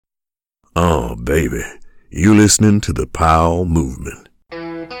Oh, baby, you listening to the Powell Movement.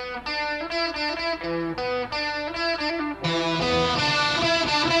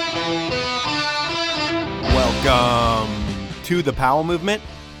 Welcome to the Powell Movement.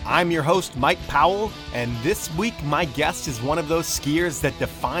 I'm your host, Mike Powell, and this week my guest is one of those skiers that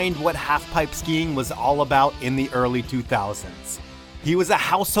defined what halfpipe skiing was all about in the early 2000s. He was a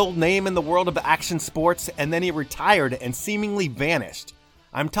household name in the world of action sports, and then he retired and seemingly vanished.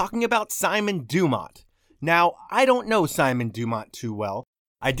 I'm talking about Simon Dumont. Now, I don't know Simon Dumont too well.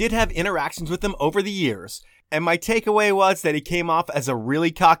 I did have interactions with him over the years, and my takeaway was that he came off as a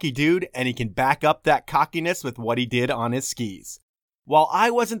really cocky dude, and he can back up that cockiness with what he did on his skis. While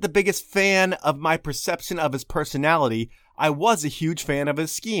I wasn't the biggest fan of my perception of his personality, I was a huge fan of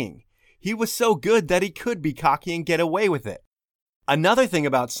his skiing. He was so good that he could be cocky and get away with it. Another thing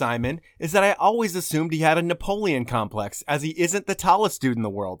about Simon is that I always assumed he had a Napoleon complex, as he isn't the tallest dude in the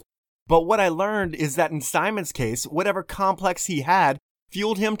world. But what I learned is that in Simon's case, whatever complex he had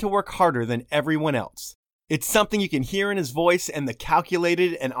fueled him to work harder than everyone else. It's something you can hear in his voice and the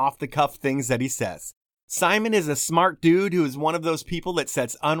calculated and off-the-cuff things that he says. Simon is a smart dude who is one of those people that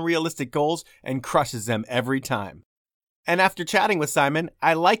sets unrealistic goals and crushes them every time. And after chatting with Simon,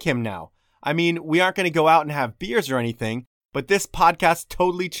 I like him now. I mean, we aren't going to go out and have beers or anything, but this podcast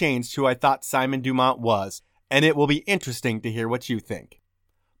totally changed who I thought Simon Dumont was, and it will be interesting to hear what you think.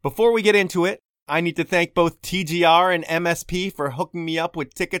 Before we get into it, I need to thank both TGR and MSP for hooking me up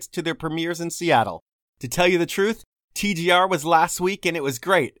with tickets to their premieres in Seattle. To tell you the truth, TGR was last week and it was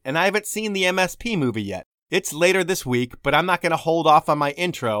great, and I haven't seen the MSP movie yet. It's later this week, but I'm not going to hold off on my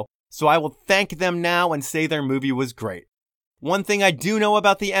intro, so I will thank them now and say their movie was great. One thing I do know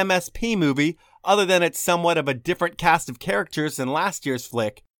about the MSP movie, other than it's somewhat of a different cast of characters than last year's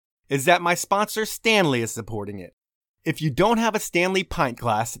flick, is that my sponsor Stanley is supporting it. If you don't have a Stanley pint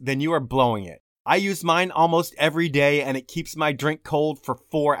glass, then you are blowing it. I use mine almost every day and it keeps my drink cold for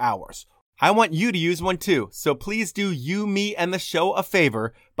 4 hours. I want you to use one too, so please do you, me, and the show a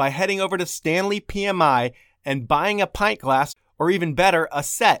favor by heading over to Stanley PMI and buying a pint glass, or even better, a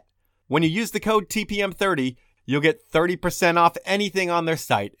set. When you use the code TPM30, you'll get 30% off anything on their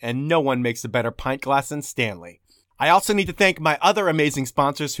site, and no one makes a better pint glass than Stanley. I also need to thank my other amazing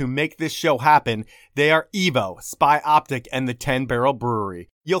sponsors who make this show happen. They are Evo, Spy Optic, and the 10 Barrel Brewery.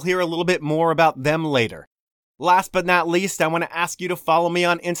 You'll hear a little bit more about them later. Last but not least, I want to ask you to follow me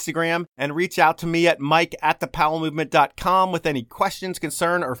on Instagram and reach out to me at mike@thepowellmovement.com with any questions,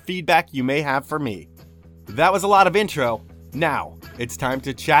 concern, or feedback you may have for me. That was a lot of intro. Now, it's time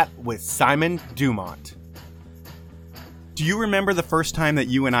to chat with Simon Dumont. Do you remember the first time that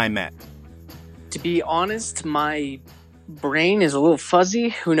you and I met? To be honest, my brain is a little fuzzy.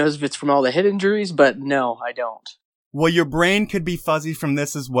 Who knows if it's from all the head injuries, but no, I don't. Well, your brain could be fuzzy from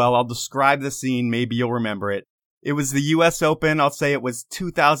this as well. I'll describe the scene. Maybe you'll remember it. It was the U.S. Open. I'll say it was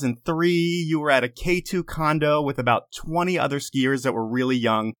 2003. You were at a K2 condo with about 20 other skiers that were really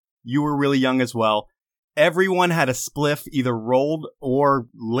young. You were really young as well. Everyone had a spliff either rolled or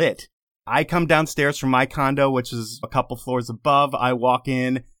lit. I come downstairs from my condo, which is a couple floors above. I walk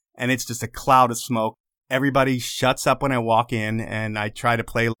in and it's just a cloud of smoke. Everybody shuts up when I walk in and I try to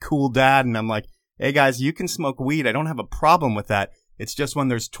play cool dad. And I'm like, hey guys, you can smoke weed. I don't have a problem with that. It's just when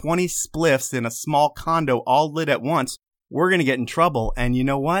there's 20 spliffs in a small condo all lit at once, we're going to get in trouble. And you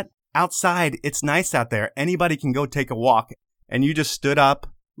know what? Outside, it's nice out there. Anybody can go take a walk. And you just stood up,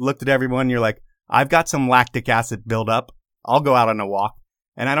 looked at everyone. You're like, I've got some lactic acid buildup. I'll go out on a walk.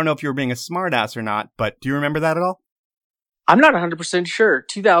 And I don't know if you were being a smartass or not, but do you remember that at all? I'm not 100% sure.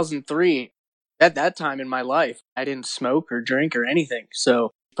 2003, at that time in my life, I didn't smoke or drink or anything.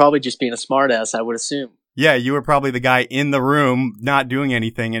 So probably just being a smartass, I would assume. Yeah, you were probably the guy in the room not doing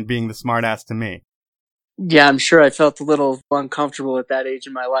anything and being the smartass to me. Yeah, I'm sure I felt a little uncomfortable at that age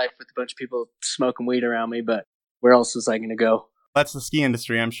in my life with a bunch of people smoking weed around me, but where else was I going to go? That's the ski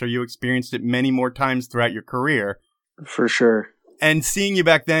industry. I'm sure you experienced it many more times throughout your career. For sure. And seeing you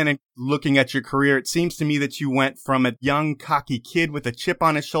back then and looking at your career, it seems to me that you went from a young, cocky kid with a chip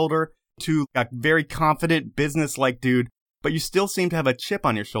on his shoulder to a very confident, business-like dude, but you still seem to have a chip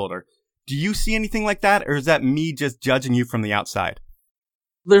on your shoulder. Do you see anything like that, or is that me just judging you from the outside?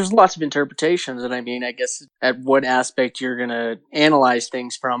 There's lots of interpretations, and I mean, I guess at what aspect you're going to analyze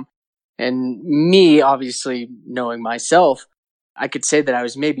things from. And me, obviously, knowing myself, I could say that I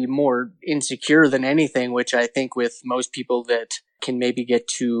was maybe more insecure than anything, which I think with most people that can maybe get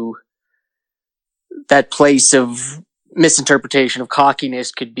to that place of misinterpretation of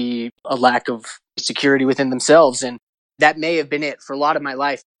cockiness could be a lack of security within themselves. And that may have been it for a lot of my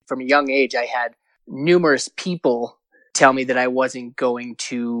life. From a young age, I had numerous people tell me that I wasn't going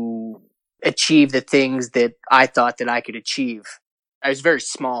to achieve the things that I thought that I could achieve. I was a very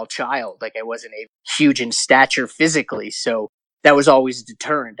small child. Like, I wasn't a huge in stature physically. So that was always a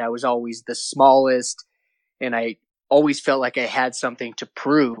deterrent. I was always the smallest, and I always felt like I had something to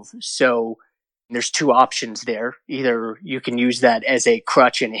prove. So there's two options there. Either you can use that as a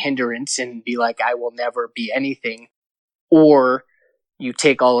crutch and a hindrance and be like, I will never be anything. Or you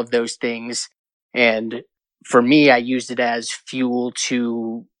take all of those things, and for me, I used it as fuel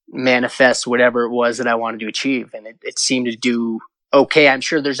to manifest whatever it was that I wanted to achieve. And it seemed to do okay. I'm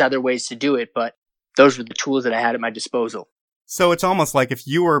sure there's other ways to do it, but those were the tools that I had at my disposal. So it's almost like if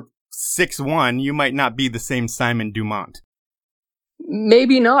you were 6'1", you might not be the same Simon Dumont.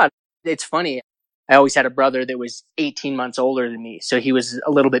 Maybe not. It's funny. I always had a brother that was 18 months older than me. So he was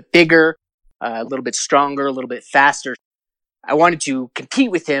a little bit bigger, a little bit stronger, a little bit faster. I wanted to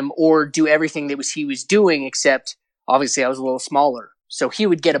compete with him or do everything that he was doing, except obviously I was a little smaller. So he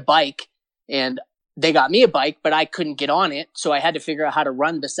would get a bike, and they got me a bike, but I couldn't get on it. So I had to figure out how to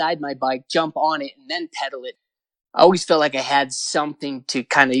run beside my bike, jump on it, and then pedal it. I always felt like I had something to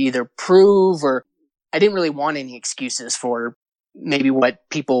kind of either prove, or I didn't really want any excuses for maybe what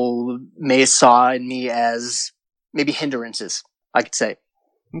people may have saw in me as maybe hindrances, I could say.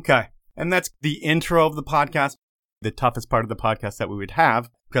 Okay. And that's the intro of the podcast, the toughest part of the podcast that we would have,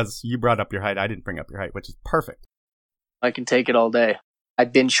 because you brought up your height. I didn't bring up your height, which is perfect. I can take it all day.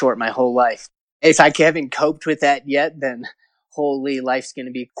 I've been short my whole life. If I haven't coped with that yet, then holy, life's going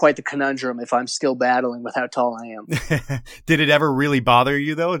to be quite the conundrum if I'm still battling with how tall I am. Did it ever really bother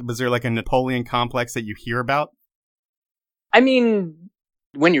you, though? Was there like a Napoleon complex that you hear about? I mean,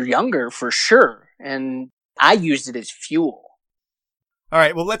 when you're younger, for sure. And I used it as fuel. All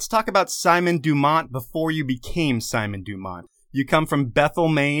right, well, let's talk about Simon Dumont before you became Simon Dumont. You come from Bethel,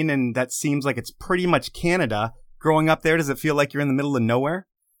 Maine, and that seems like it's pretty much Canada. Growing up there, does it feel like you're in the middle of nowhere?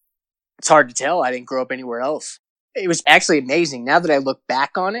 It's hard to tell. I didn't grow up anywhere else. It was actually amazing. Now that I look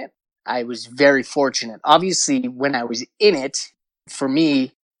back on it, I was very fortunate. Obviously, when I was in it, for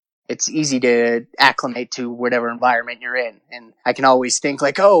me, it's easy to acclimate to whatever environment you're in. And I can always think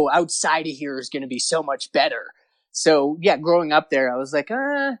like, oh, outside of here is going to be so much better. So yeah, growing up there, I was like,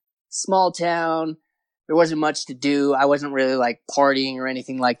 small town. There wasn't much to do. I wasn't really like partying or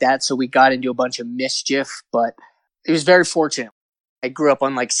anything like that. So we got into a bunch of mischief, but it was very fortunate. I grew up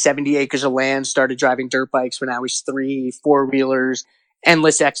on like 70 acres of land, started driving dirt bikes when I was 3, 4-wheelers,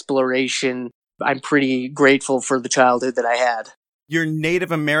 endless exploration. I'm pretty grateful for the childhood that I had. You're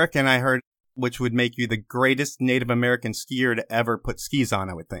Native American, I heard, which would make you the greatest Native American skier to ever put skis on,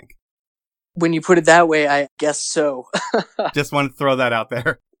 I would think. When you put it that way, I guess so. Just want to throw that out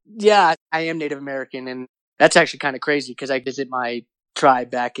there. Yeah, I am Native American, and that's actually kind of crazy because I visit my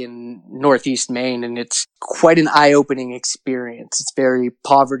tribe back in Northeast Maine, and it's quite an eye-opening experience. It's very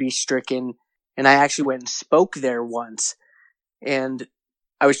poverty-stricken, and I actually went and spoke there once, and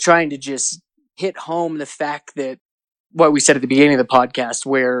I was trying to just hit home the fact that what we said at the beginning of the podcast,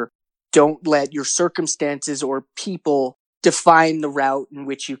 where don't let your circumstances or people define the route in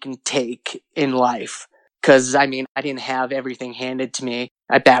which you can take in life. Because, I mean, I didn't have everything handed to me.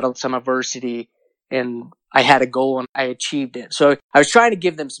 I battled some adversity, and I had a goal, and I achieved it. So I was trying to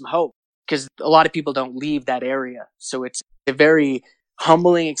give them some hope, because a lot of people don't leave that area. So it's a very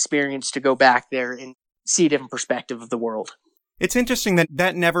humbling experience to go back there and see a different perspective of the world. It's interesting that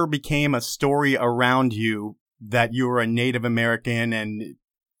that never became a story around you, that you were a Native American, and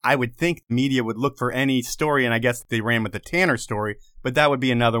I would think media would look for any story, and I guess they ran with the Tanner story, but that would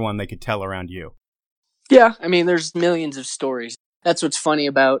be another one they could tell around you. Yeah, I mean, there's millions of stories. That's what's funny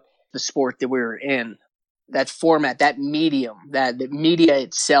about the sport that we were in. That format, that medium, that the media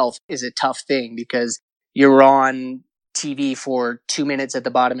itself is a tough thing, because you're on TV for 2 minutes at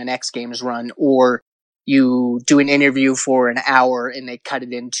the bottom of an X Games run, or you do an interview for an hour and they cut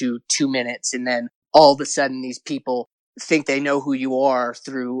it into 2 minutes, and then all of a sudden these people think they know who you are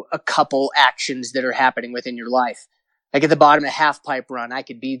through a couple actions that are happening within your life. Like at the bottom of a half-pipe run, I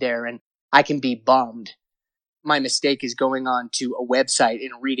could be there and I can be bummed. My mistake is going on to a website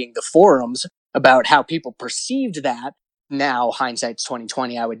and reading the forums about how people perceived that. Now, hindsight's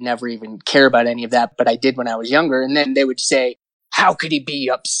 2020, I would never even care about any of that, but I did when I was younger. And then they would say, how could he be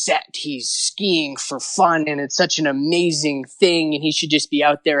upset? He's skiing for fun and it's such an amazing thing and he should just be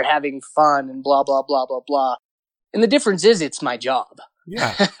out there having fun and blah, blah, blah, blah, blah. And the difference is it's my job.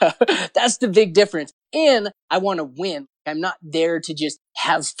 Yeah. That's the big difference. And I want to win. I'm not there to just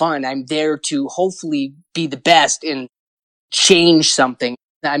have fun. I'm there to hopefully be the best and change something.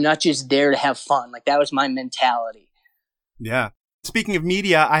 I'm not just there to have fun. Like that was my mentality. Yeah. Speaking of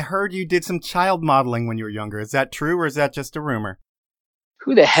media, I heard you did some child modeling when you were younger. Is that true or is that just a rumor?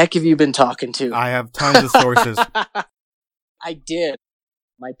 Who the heck have you been talking to? I have tons of sources. I did.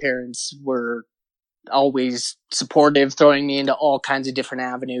 My parents were always supportive, throwing me into all kinds of different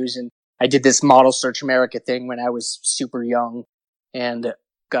avenues. And I did this Model Search America thing when I was super young and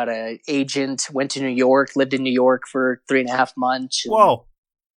got an agent, went to New York, lived in New York for 3.5 months. Whoa.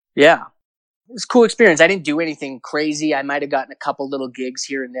 Yeah. It was a cool experience. I didn't do anything crazy. I might have gotten a couple little gigs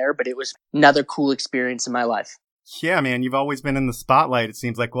here and there, but it was another cool experience in my life. Yeah, man, you've always been in the spotlight, it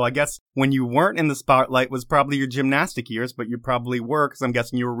seems like. Well, I guess when you weren't in the spotlight was probably your gymnastic years, but you probably were, because I'm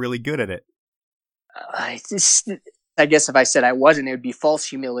guessing you were really good at it. I guess if I said I wasn't, it would be false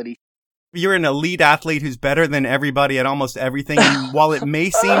humility. You're an elite athlete who's better than everybody at almost everything. And while it may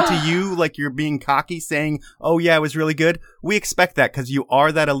seem to you like you're being cocky saying, oh yeah, I was really good, we expect that because you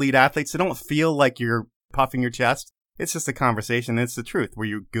are that elite athlete. So don't feel like you're puffing your chest. It's just a conversation. It's the truth. Were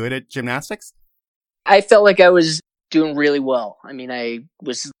you good at gymnastics? I felt like I was doing really well. I mean, I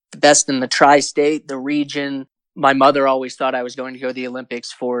was the best in the tri-state, the region. My mother always thought I was going to go to the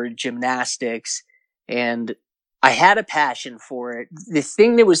Olympics for gymnastics, and I had a passion for it. The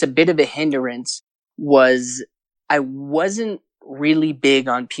thing that was a bit of a hindrance was I wasn't really big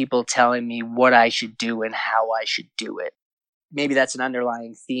on people telling me what I should do and how I should do it. Maybe that's an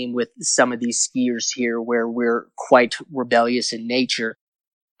underlying theme with some of these skiers here where we're quite rebellious in nature.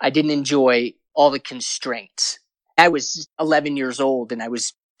 I didn't enjoy all the constraints. I was 11 years old and I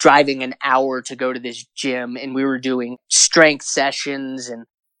was driving an hour to go to this gym and we were doing strength sessions and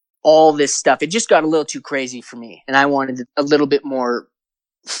all this stuff. It just got a little too crazy for me. And I wanted a little bit more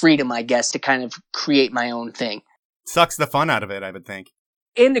freedom, I guess, to kind of create my own thing. Sucks the fun out of it, I would think.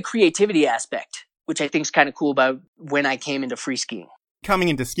 And the creativity aspect, which I think is kind of cool about when I came into free skiing. Coming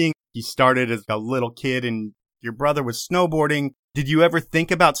into skiing, you started as a little kid and your brother was snowboarding. Did you ever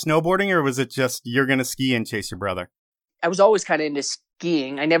think about snowboarding, or was it just you're going to ski and chase your brother? I was always kind of into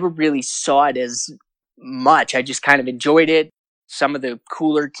skiing. I never really saw it as much. I just kind of enjoyed it. Some of the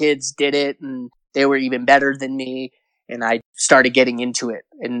cooler kids did it, and they were even better than me, and I started getting into it.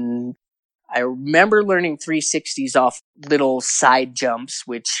 And I remember learning 360s off little side jumps,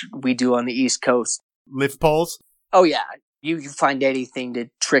 which we do on the East Coast. Lift poles? Oh, yeah. You can find anything to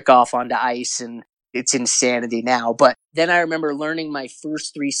trick off onto ice, and it's insanity now. But then I remember learning my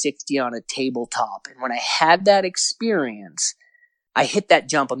first 360 on a tabletop. And when I had that experience, I hit that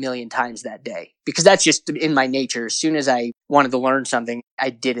jump a million times that day because that's just in my nature. As soon as I wanted to learn something, I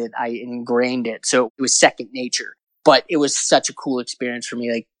did it. I ingrained it. So it was second nature. But it was such a cool experience for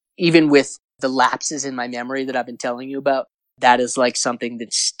me. Like, even with the lapses in my memory that I've been telling you about, that is like something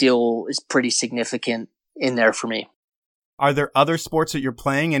that still is pretty significant in there for me. Are there other sports that you're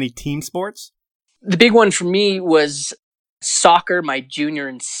playing? Any team sports? The big one for me was soccer my junior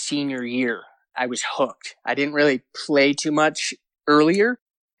and senior year. I was hooked. I didn't really play too much earlier,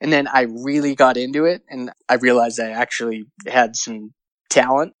 and then I really got into it, and I realized I actually had some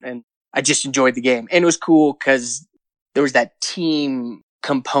talent, and I just enjoyed the game. And it was cool because there was that team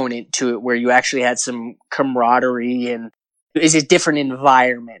component to it where you actually had some camaraderie, and it was a different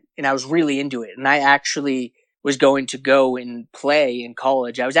environment, and I was really into it. And I actually was going to go and play in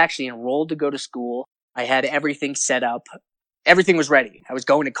college. I was actually enrolled to go to school. I had everything set up. Everything was ready. I was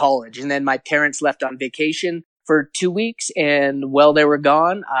going to college. And then my parents left on vacation for 2 weeks. And while they were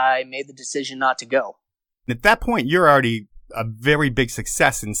gone, I made the decision not to go. At that point, you're already a very big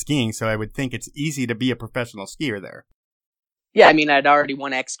success in skiing. So I would think it's easy to be a professional skier there. Yeah, I mean, I'd already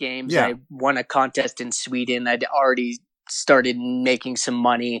won X Games. Yeah. I won a contest in Sweden. I'd already started making some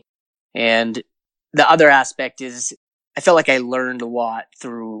money. And the other aspect is I felt like I learned a lot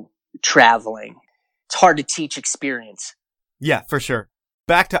through traveling. It's hard to teach experience. Yeah, for sure.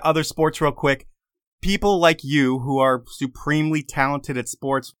 Back to other sports real quick. People like you who are supremely talented at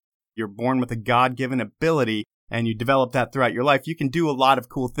sports, you're born with a God-given ability and you develop that throughout your life. You can do a lot of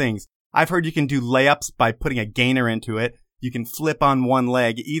cool things. I've heard you can do layups by putting a gainer into it. You can flip on one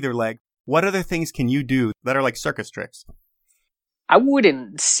leg, either leg. What other things can you do that are like circus tricks? I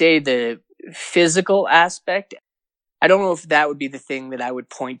wouldn't say the physical aspect. I don't know if that would be the thing that I would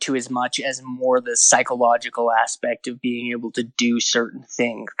point to as much as more the psychological aspect of being able to do certain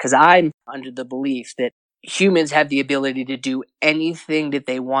things. Because I'm under the belief that humans have the ability to do anything that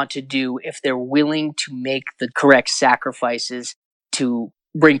they want to do if they're willing to make the correct sacrifices to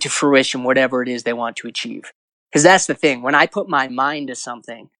bring to fruition whatever it is they want to achieve. Because that's the thing. When I put my mind to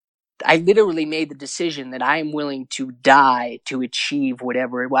something, I literally made the decision that I am willing to die to achieve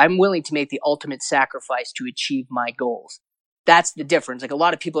whatever. I'm willing to make the ultimate sacrifice to achieve my goals. That's the difference. Like, a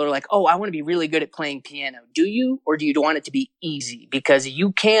lot of people are like, oh, I want to be really good at playing piano. Do you? Or do you want it to be easy? Because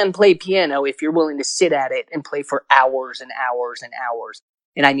you can play piano if you're willing to sit at it and play for hours and hours and hours.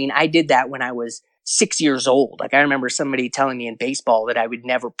 And I mean, I did that when I was 6 years old. Like I remember somebody telling me in baseball that I would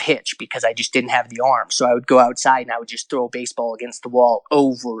never pitch because I just didn't have the arm. So I would go outside and I would just throw a baseball against the wall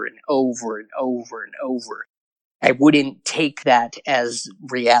over and over and over and over. I wouldn't take that as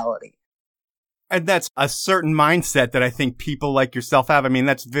reality. And that's a certain mindset that I think people like yourself have. I mean,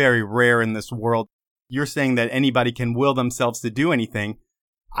 that's very rare in this world. You're saying that anybody can will themselves to do anything.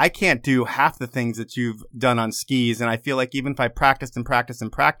 I can't do half the things that you've done on skis. And I feel like even if I practiced and practiced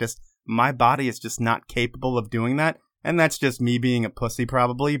and practiced, my body is just not capable of doing that. And that's just me being a pussy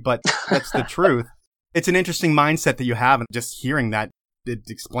probably, but that's the truth. It's an interesting mindset that you have. And just hearing that, it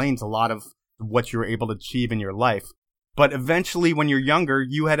explains a lot of what you were able to achieve in your life. But eventually, when you're younger,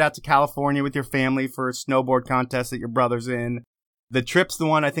 you head out to California with your family for a snowboard contest that your brother's in. The trip's the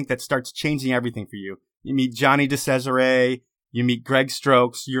one I think that starts changing everything for you. You meet Johnny DeCesare, you meet Greg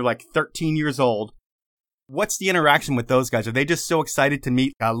Strokes, you're like 13 years old. What's the interaction with those guys? Are they just so excited to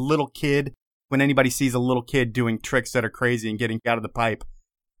meet a little kid? When anybody sees a little kid doing tricks that are crazy and getting out of the pipe,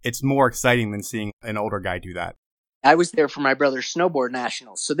 it's more exciting than seeing an older guy do that. I was there for my brother's snowboard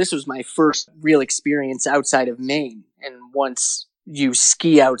nationals. So this was my first real experience outside of Maine. And once you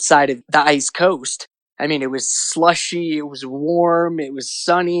ski outside of the ice coast, I mean, it was slushy, it was warm, it was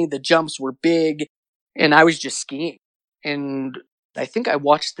sunny, the jumps were big, and I was just skiing. And I think I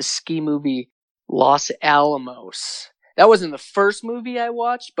watched the ski movie Los Alamos. That wasn't the first movie I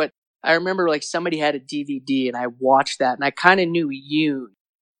watched, but I remember like somebody had a DVD and I watched that and I kind of knew Yoon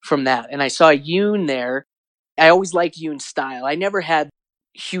from that. And I saw Yoon there. I always liked Yoon's style. I never had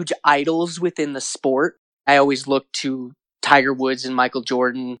huge idols within the sport. I always looked to Tiger Woods and Michael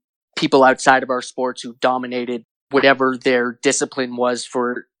Jordan, people outside of our sports who dominated whatever their discipline was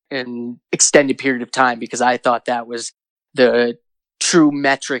for an extended period of time, because I thought that was the true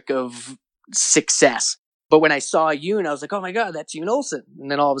metric of success. But when I saw Yoon, I was like, oh my God, that's Yoon Olsen.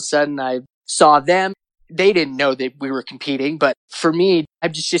 And then all of a sudden I saw them. They didn't know that we were competing, but for me,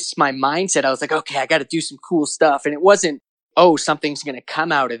 I'm just my mindset. I was like, okay, I got to do some cool stuff. And it wasn't, oh, something's going to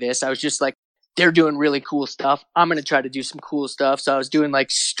come out of this. I was just like, they're doing really cool stuff. I'm going to try to do some cool stuff. So I was doing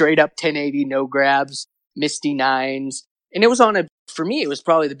like straight up 1080 no grabs, Misty nines. And it was for me, it was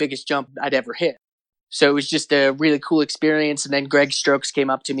probably the biggest jump I'd ever hit. So it was just a really cool experience. And then Greg Strokes came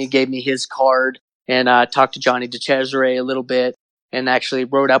up to me, gave me his card, and talked to Johnny DeCesare a little bit, and actually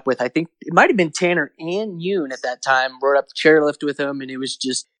rode up with, I think it might have been Tanner and Yoon at that time, rode up the chairlift with him, and it was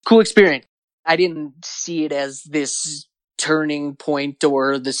just a cool experience. I didn't see it as this turning point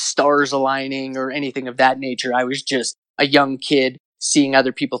or the stars aligning or anything of that nature. I was just a young kid seeing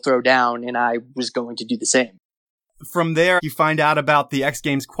other people throw down, and I was going to do the same. From there, you find out about the X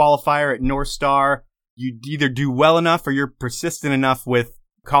Games qualifier at North Star. You either do well enough or you're persistent enough with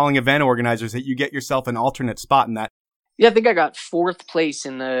calling event organizers that you get yourself an alternate spot in that. Yeah, I think I got 4th place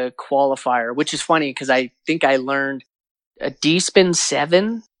in the qualifier, which is funny because I think I learned a D-spin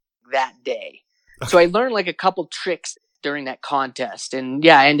 7 that day. So I learned like a couple tricks during that contest. And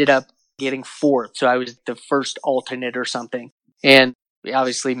yeah, I ended up getting 4th. So I was the first alternate or something. And we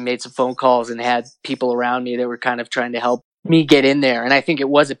obviously made some phone calls and had people around me that were kind of trying to help me get in there. And I think it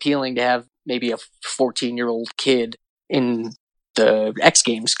was appealing to have maybe a 14-year-old kid in the X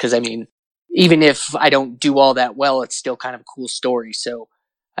Games. Because I mean, even if I don't do all that well, it's still kind of a cool story. So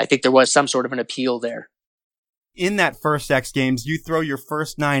I think there was some sort of an appeal there. In that first X Games, you throw your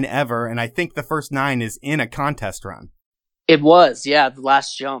first 9 ever, and I think the first 9 is in a contest run. It was, yeah, the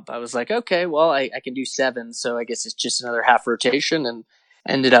last jump. I was like, okay, well, I can do 7, so I guess it's just another half rotation, and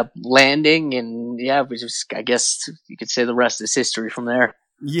ended up landing, and yeah, we just, I guess you could say the rest is history from there.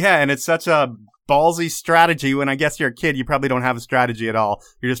 Yeah, and it's such a ballsy strategy. When I guess you're a kid, you probably don't have a strategy at all.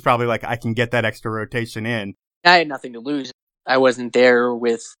 You're just probably like, I can get that extra rotation in. I had nothing to lose. I wasn't there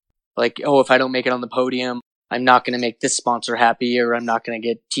with like, oh, if I don't make it on the podium, I'm not going to make this sponsor happy, or I'm not going to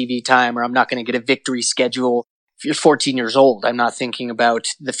get TV time, or I'm not going to get a victory schedule. If you're 14 years old, I'm not thinking about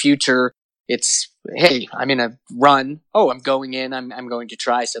the future. It's, hey, I'm in a run. Oh, I'm going in. I'm going to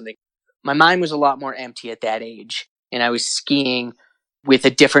try something. My mind was a lot more empty at that age, and I was skiing with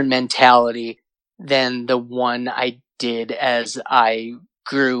a different mentality than the one I did as I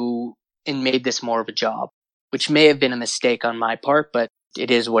grew and made this more of a job, which may have been a mistake on my part, but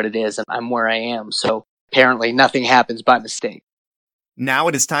it is what it is, and I'm where I am. So apparently nothing happens by mistake. Now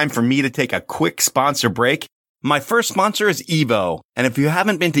it is time for me to take a quick sponsor break. My first sponsor is Evo, and if you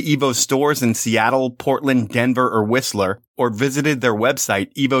haven't been to Evo's stores in Seattle, Portland, Denver, or Whistler, or visited their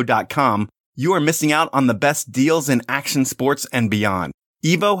website, evo.com, you are missing out on the best deals in action sports and beyond.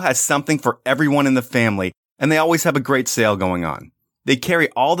 Evo has something for everyone in the family, and they always have a great sale going on. They carry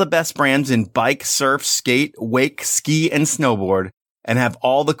all the best brands in bike, surf, skate, wake, ski, and snowboard, and have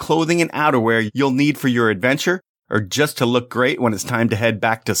all the clothing and outerwear you'll need for your adventure or just to look great when it's time to head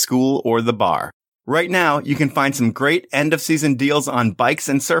back to school or the bar. Right now, you can find some great end-of-season deals on bikes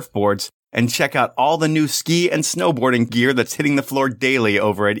and surfboards and check out all the new ski and snowboarding gear that's hitting the floor daily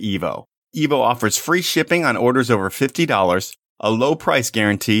over at Evo. Evo offers free shipping on orders over $50, a low price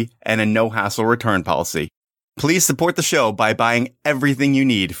guarantee, and a no-hassle return policy. Please support the show by buying everything you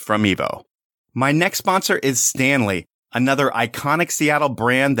need from Evo. My next sponsor is Stanley, another iconic Seattle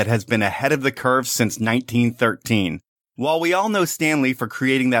brand that has been ahead of the curve since 1913. While we all know Stanley for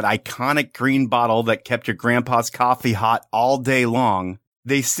creating that iconic green bottle that kept your grandpa's coffee hot all day long,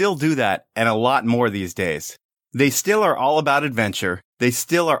 they still do that and a lot more these days. They still are all about adventure. They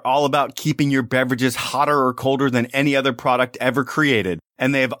still are all about keeping your beverages hotter or colder than any other product ever created.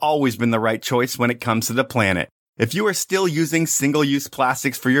 And they have always been the right choice when it comes to the planet. If you are still using single-use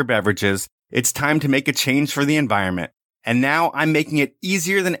plastics for your beverages, it's time to make a change for the environment. And now I'm making it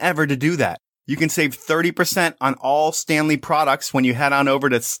easier than ever to do that. You can save 30% on all Stanley products when you head on over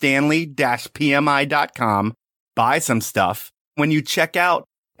to stanley-pmi.com, buy some stuff. When you check out,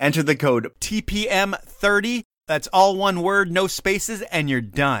 enter the code TPM30. That's all one word, no spaces, and you're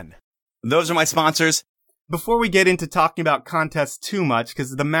done. Those are my sponsors. Before we get into talking about contests too much,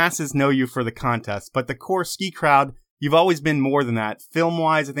 because the masses know you for the contest, but the core ski crowd, you've always been more than that.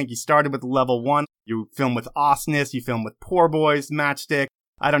 Film-wise, I think you started with Level 1. You filmed with Osnes, you filmed with Poor Boys, Matchstick.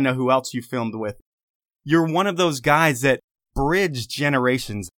 I don't know who else you filmed with. You're one of those guys that bridged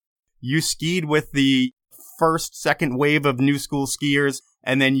generations. You skied with the first, second wave of new school skiers,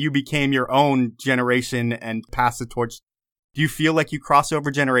 and then you became your own generation and passed the torch. Do you feel like you cross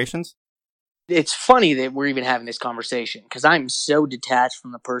over generations? It's funny that we're even having this conversation because I'm so detached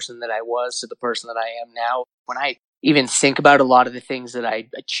from the person that I was to the person that I am now. When I even think about a lot of the things that I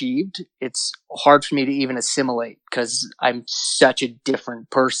achieved, it's hard for me to even assimilate because I'm such a different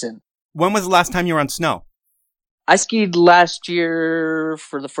person. When was the last time you were on snow? I skied last year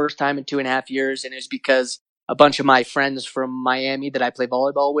for the first time in 2.5 years, and it was because a bunch of my friends from Miami that I play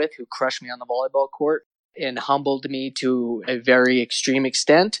volleyball with who crushed me on the volleyball court and humbled me to a very extreme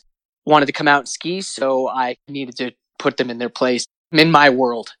extent wanted to come out and ski, so I needed to put them in their place in my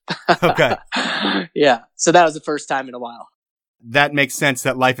world. Okay. Yeah, so that was the first time in a while. That makes sense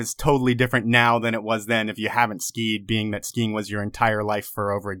that life is totally different now than it was then if you haven't skied, being that skiing was your entire life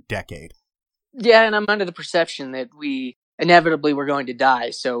for over a decade. Yeah, and I'm under the perception that we inevitably were going to die,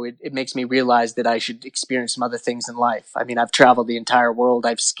 so it makes me realize that I should experience some other things in life. I mean, I've traveled the entire world.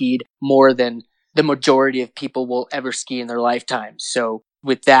 I've skied more than the majority of people will ever ski in their lifetime. So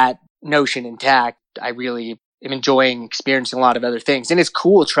with that notion intact, I really am enjoying experiencing a lot of other things. And it's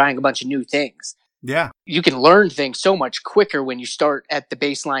cool trying a bunch of new things. Yeah. You can learn things so much quicker when you start at the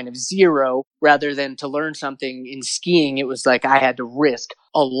baseline of 0 rather than to learn something in skiing. It was like I had to risk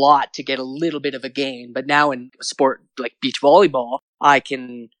a lot to get a little bit of a gain. But now in a sport like beach volleyball, I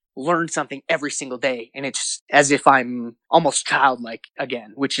can learn something every single day. And it's as if I'm almost childlike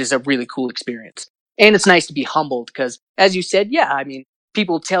again, which is a really cool experience. And it's nice to be humbled because, as you said, yeah, I mean,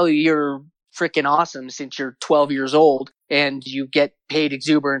 people tell you you're freaking awesome since you're 12 years old and you get paid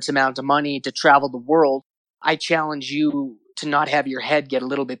exuberant amounts of money to travel the world. I challenge you to not have your head get a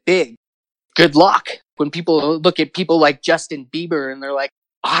little bit big. Good luck. When people look at people like Justin Bieber and they're like,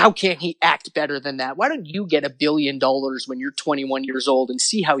 how can't he act better than that? Why don't you get $1 billion when you're 21 years old and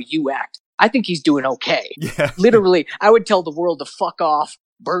see how you act? I think he's doing okay. Yeah. Literally, I would tell the world to fuck off,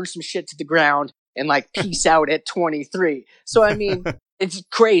 burn some shit to the ground, and like peace out at 23. So, I mean, it's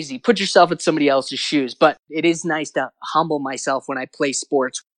crazy. Put yourself in somebody else's shoes. But it is nice to humble myself when I play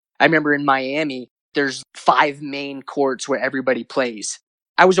sports. I remember in Miami, there's 5 main courts where everybody plays.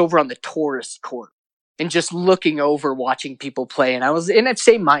 I was over on the tourist court and just looking over, watching people play. And I was in that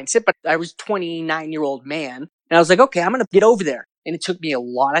same mindset, but I was a 29-year-old man. And I was like, okay, I'm going to get over there. And it took me a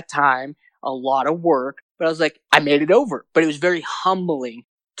lot of time, a lot of work. But I was like, I made it over. But it was very humbling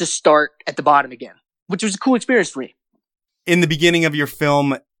to start at the bottom again, which was a cool experience for me. In the beginning of your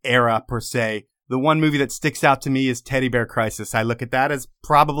film era, per se, the one movie that sticks out to me is Teddy Bear Crisis. I look at that as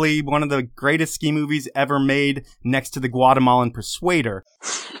probably one of the greatest ski movies ever made, next to the Guatemalan Persuader.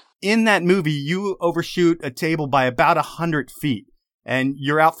 In that movie, you overshoot a table by about 100 feet, and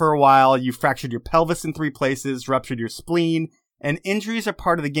you're out for a while. You fractured your pelvis in 3 places, ruptured your spleen, and injuries are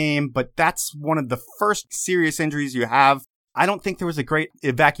part of the game, but that's one of the first serious injuries you have. I don't think there was a great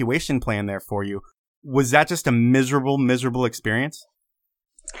evacuation plan there for you. Was that just a miserable, miserable experience?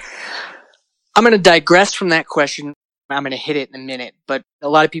 I'm going to digress from that question. I'm going to hit it in a minute, but a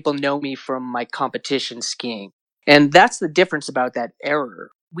lot of people know me from my competition skiing. And that's the difference about that era.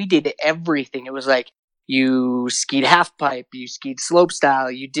 We did everything. It was like, you skied half pipe, you skied slope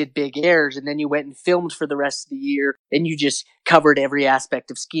style, you did big airs, and then you went and filmed for the rest of the year, and you just covered every aspect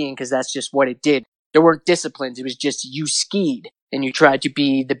of skiing because that's just what it did. There weren't disciplines. It was just you skied, and you tried to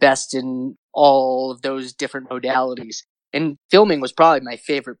be the best in all of those different modalities. And filming was probably my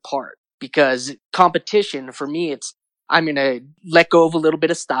favorite part because competition, for me, I'm going to let go of a little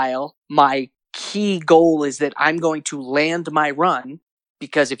bit of style. My key goal is that I'm going to land my run,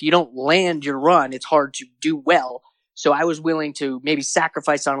 because if you don't land your run, it's hard to do well. So I was willing to maybe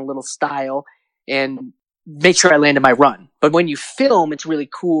sacrifice on a little style and make sure I landed my run. But when you film, it's really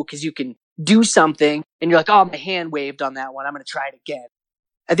cool because you can do something and you're like, oh, my hand waved on that one, I'm going to try it again.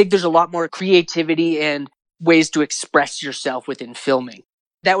 I think there's a lot more creativity and ways to express yourself within filming.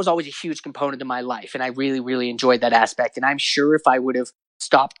 That was always a huge component of my life, and I really, really enjoyed that aspect. And I'm sure if I would have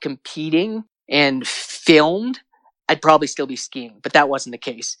stopped competing and filmed, I'd probably still be skiing, but that wasn't the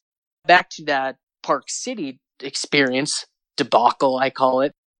case. Back to that Park City experience, debacle, I call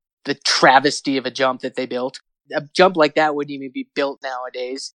it, the travesty of a jump that they built. A jump like that wouldn't even be built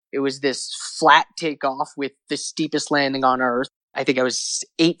nowadays. It was this flat takeoff with the steepest landing on earth. I think I was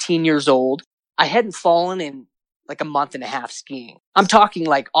 18 years old. I hadn't fallen in like a month and a half skiing. I'm talking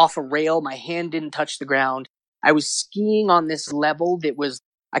like off a rail. My hand didn't touch the ground. I was skiing on this level that was,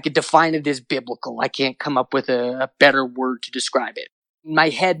 I could define it as biblical. I can't come up with a better word to describe it. My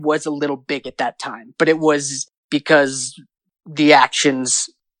head was a little big at that time, but it was because the actions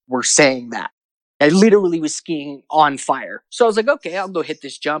were saying that. I literally was skiing on fire. So I was like, okay, I'll go hit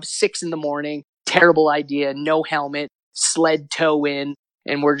this jump. 6 a.m, terrible idea, no helmet, sled toe in.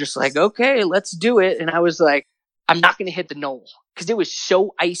 And we're just like, okay, let's do it. And I was like, I'm not going to hit the knoll because it was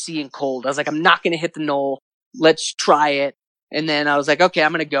so icy and cold. I was like, I'm not going to hit the knoll. Let's try it. And then I was like, okay,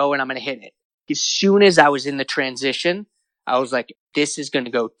 I'm going to go and I'm going to hit it. As soon as I was in the transition, I was like, this is going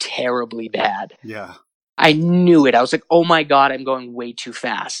to go terribly bad. Yeah. I knew it. I was like, oh my God, I'm going way too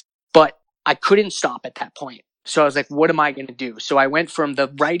fast. But I couldn't stop at that point. So I was like, what am I going to do? So I went from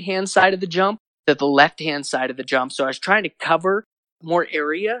the right-hand side of the jump to the left-hand side of the jump. So I was trying to cover more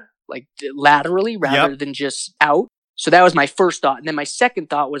area, like laterally rather than just out. So that was my first thought. And then my second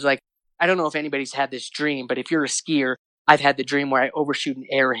thought was like, I don't know if anybody's had this dream, but if you're a skier, I've had the dream where I overshoot an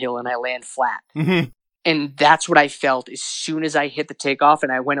air hill and I land flat. Mm-hmm. And that's what I felt as soon as I hit the takeoff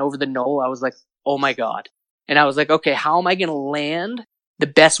and I went over the knoll. I was like, oh my God. And I was like, okay, how am I going to land the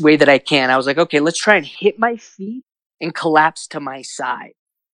best way that I can? I was like, okay, let's try and hit my feet and collapse to my side.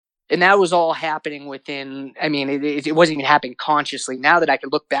 And that was all happening within, I mean, it wasn't even happening consciously. Now that I can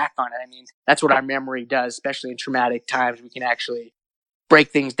look back on it, I mean, that's what our memory does, especially in traumatic times. We can actually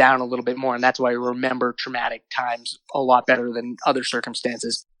break things down a little bit more. And that's why we remember traumatic times a lot better than other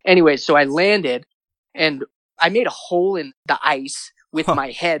circumstances. Anyway, so I landed and I made a hole in the ice with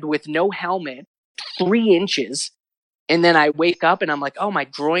my head with no helmet, 3 inches. And then I wake up and I'm like, oh, my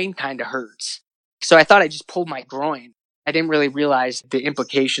groin kind of hurts. So I thought I just pulled my groin. I didn't really realize the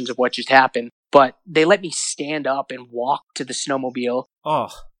implications of what just happened, but they let me stand up and walk to the snowmobile. Oh.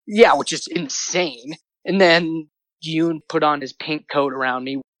 Yeah, which is insane. And then Yoon put on his pink coat around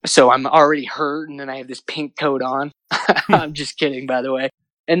me. So I'm already hurt, and then I have this pink coat on. I'm just kidding, by the way.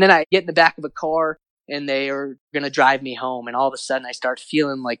 And then I get in the back of a car, and they are going to drive me home. And all of a sudden, I start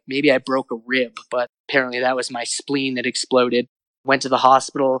feeling like maybe I broke a rib, but apparently that was my spleen that exploded. Went to the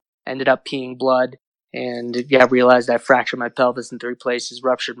hospital, ended up peeing blood. And yeah, I realized I fractured my pelvis in 3 places,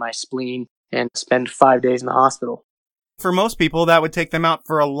 ruptured my spleen, and spent 5 days in the hospital. For most people, that would take them out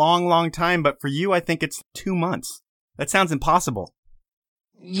for a long, long time. But for you, I think it's 2 months. That sounds impossible.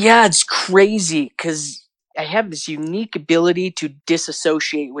 Yeah, it's crazy because I have this unique ability to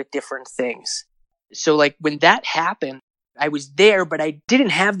disassociate with different things. So like when that happened, I was there, but I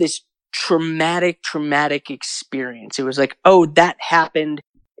didn't have this traumatic experience. It was like, oh, that happened.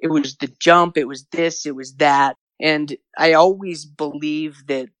 It was the jump. It was this. It was that. And I always believed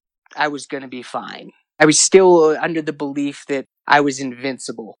that I was going to be fine. I was still under the belief that I was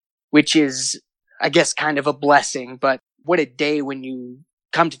invincible, which is, I guess, kind of a blessing. But what a day when you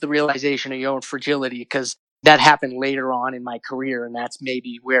come to the realization of your own fragility, because that happened later on in my career. And that's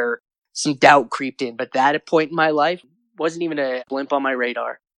maybe where some doubt creeped in. But that point in my life wasn't even a blimp on my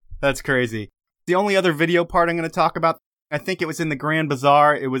radar. That's crazy. The only other video part I'm going to talk about, I think it was in the Grand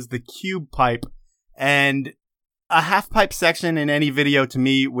Bazaar. It was the cube pipe. And a half pipe section in any video to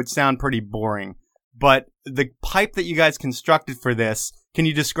me would sound pretty boring. But the pipe that you guys constructed for this, can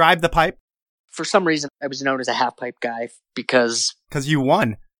you describe the pipe? For some reason, I was known as a half pipe guy because you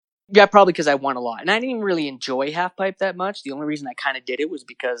won. Yeah, probably because I won a lot. And I didn't even really enjoy half pipe that much. The only reason I kind of did it was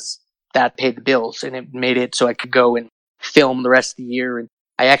because that paid the bills and it made it so I could go and film the rest of the year. And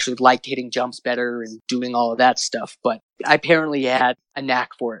I actually liked hitting jumps better and doing all of that stuff, but I apparently had a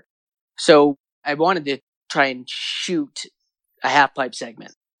knack for it. So I wanted to try and shoot a half pipe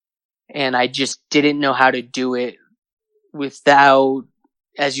segment, and I just didn't know how to do it without,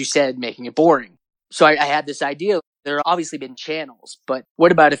 as you said, making it boring. So I had this idea. There have obviously been channels, but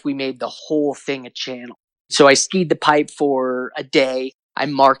what about if we made the whole thing a channel? So I skied the pipe for a day. I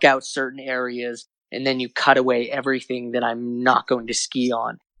mark out certain areas, and then you cut away everything that I'm not going to ski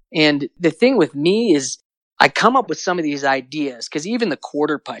on. And the thing with me is I come up with some of these ideas, because even the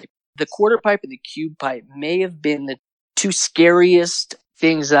quarter pipe and the cube pipe may have been the two scariest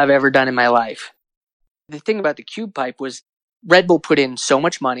things I've ever done in my life. The thing about the cube pipe was Red Bull put in so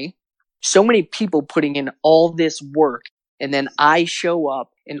much money, so many people putting in all this work, and then I show up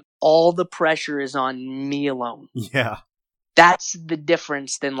and all the pressure is on me alone. Yeah. That's the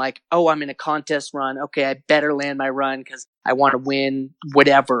difference than like, oh, I'm in a contest run. Okay, I better land my run because I want to win,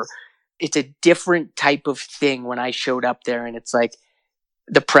 whatever. It's a different type of thing when I showed up there, and it's like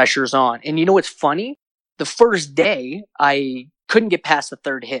the pressure's on. And you know what's funny? The first day, I couldn't get past the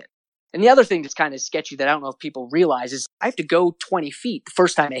third hit. And the other thing that's kind of sketchy that I don't know if people realize is I have to go 20 feet the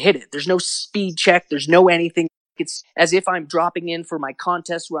first time I hit it. There's no speed check. There's no anything. It's as if I'm dropping in for my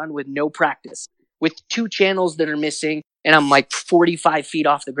contest run with no practice, with two channels that are missing, and I'm like 45 feet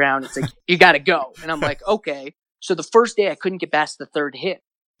off the ground. It's like, you got to go. And I'm like, okay. So the first day I couldn't get past the third hit.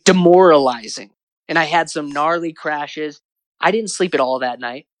 Demoralizing. And I had some gnarly crashes. I didn't sleep at all that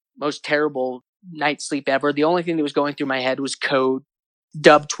night. Most terrible night sleep ever. The only thing that was going through my head was code.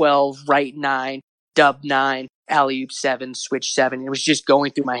 Dub 12, right 9, dub 9, alley-oop 7, switch 7. It was just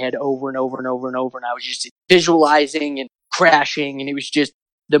going through my head over and over and over and over. And I was just visualizing and crashing. And it was just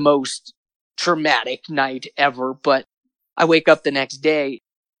the most traumatic night ever. But I wake up the next day.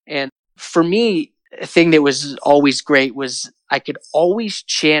 And for me, a thing that was always great was I could always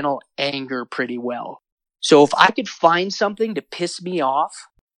channel anger pretty well. So if I could find something to piss me off,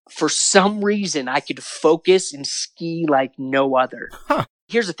 for some reason, I could focus and ski like no other. Huh.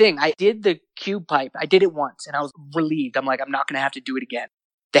 Here's the thing. I did the cube pipe. I did it once, and I was relieved. I'm like, I'm not going to have to do it again.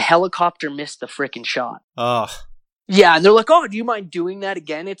 The helicopter missed the freaking shot. Ugh. Yeah, and they're like, oh, do you mind doing that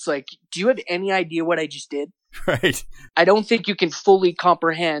again? It's like, do you have any idea what I just did? Right. I don't think you can fully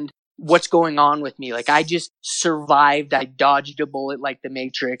comprehend what's going on with me. Like, I just survived. I dodged a bullet like the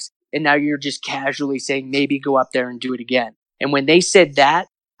Matrix, and now you're just casually saying, maybe go up there and do it again. And when they said that,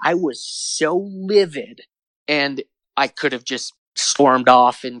 I was so livid, and I could have just stormed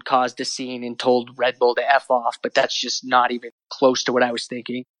off and caused a scene and told Red Bull to F off, but that's just not even close to what I was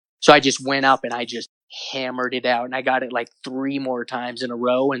thinking. So I just went up and I just hammered it out, and I got it like 3 more times in a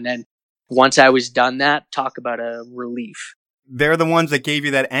row. And then once I was done that, talk about a relief. They're the ones that gave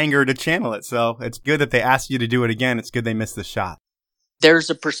you that anger to channel it. So it's good that they asked you to do it again. It's good they missed the shot.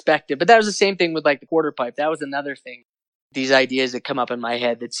 There's a perspective, but that was the same thing with like the quarter pipe. That was another thing. These ideas that come up in my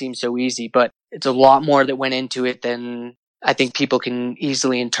head that seem so easy, but it's a lot more that went into it than I think people can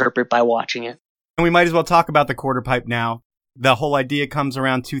easily interpret by watching it. And we might as well talk about the quarter pipe now. The whole idea comes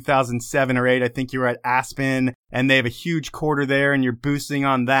around 2007 or 8. I think you were at Aspen, and they have a huge quarter there, and you're boosting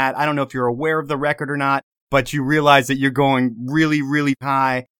on that. I don't know if you're aware of the record or not, but you realize that you're going really, really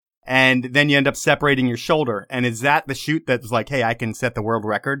high, and then you end up separating your shoulder. And is that the shoot that's like, hey, I can set the world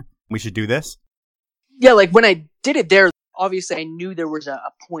record? We should do this? Yeah, like when I did it there, obviously I knew there was a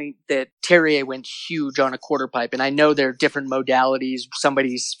point that Terrier went huge on a quarter pipe, and I know there are different modalities.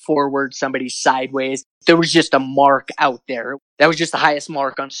 Somebody's forward, somebody's sideways. There was just a mark out there. That was just the highest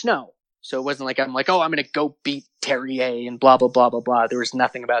mark on snow. So it wasn't like I'm like, oh, I'm going to go beat Terrier and blah, blah, blah, blah, blah. There was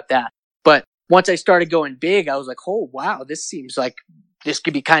nothing about that. But once I started going big, I was like, oh, wow, this seems like this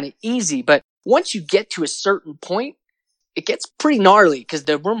could be kind of easy. But once you get to a certain point, it gets pretty gnarly because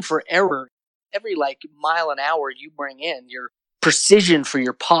the room for error, every like mile an hour you bring in, your precision for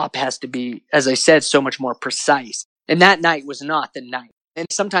your pop has to be, as I said, so much more precise. And that night was not the night. And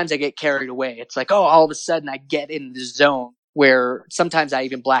sometimes I get carried away. It's like, oh, all of a sudden I get in the zone where sometimes I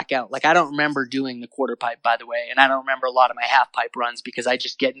even black out. Like I don't remember doing the quarter pipe, by the way. And I don't remember a lot of my half pipe runs because I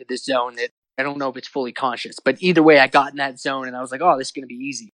just get into this zone that I don't know if it's fully conscious. But either way, I got in that zone and I was like, oh, this is going to be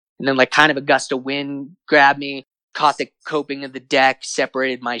easy. And then like kind of a gust of wind grabbed me, caught the coping of the deck,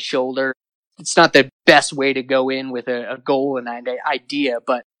 separated my shoulder. It's not the best way to go in with a goal and an idea,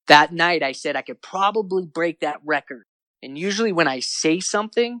 but that night I said I could probably break that record. And usually when I say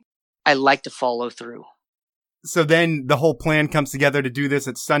something, I like to follow through. So then the whole plan comes together to do this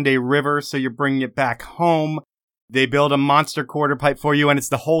at Sunday River. So you're bringing it back home. They build a monster quarter pipe for you. And it's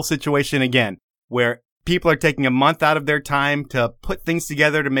the whole situation again, where people are taking a month out of their time to put things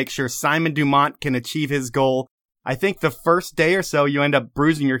together to make sure Simon Dumont can achieve his goal. I think the first day or so, you end up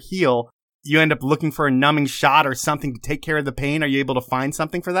bruising your heel. You end up looking for a numbing shot or something to take care of the pain. Are you able to find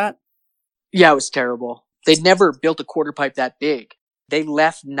something for that? Yeah, it was terrible. They'd never built a quarter pipe that big. They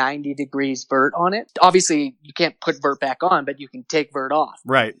left 90 degrees vert on it. Obviously, you can't put vert back on, but you can take vert off.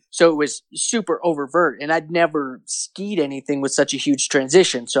 Right. So it was super over vert. And I'd never skied anything with such a huge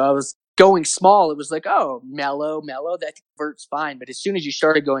transition. So I was going small. It was like, oh, mellow, that vert's fine. But as soon as you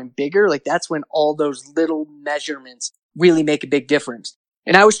started going bigger, like that's when all those little measurements really make a big difference.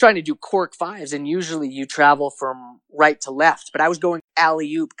 And I was trying to do cork fives, and usually you travel from right to left, but I was going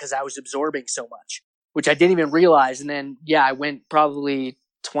alley-oop because I was absorbing so much, which I didn't even realize. And then, yeah, I went probably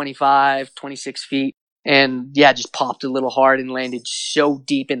 25, 26 feet and yeah, just popped a little hard and landed so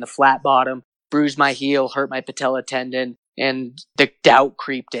deep in the flat bottom, bruised my heel, hurt my patella tendon, and the doubt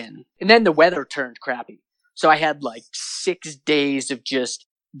creeped in. And then the weather turned crappy. So I had like 6 days of just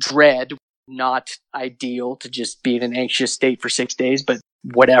dread, not ideal to just be in an anxious state for 6 days, but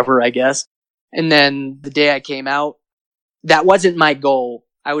whatever, I guess. And then the day I came out, that wasn't my goal.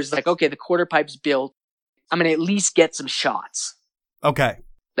 I was like, okay, the quarter pipe's built. I'm going to at least get some shots. Okay.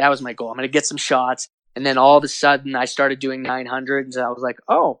 That was my goal. I'm going to get some shots. And then all of a sudden I started doing 900s, and I was like,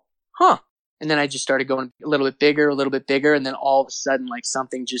 oh, huh. And then I just started going a little bit bigger. And then all of a sudden, like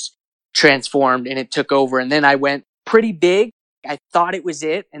something just transformed and it took over. And then I went pretty big. I thought it was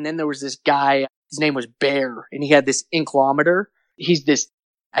it. And then there was this guy, his name was Bear, and he had this inclometer. He's this,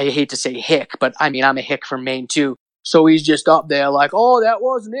 I hate to say hick, but I mean, I'm a hick from Maine too. So he's just up there like, oh, that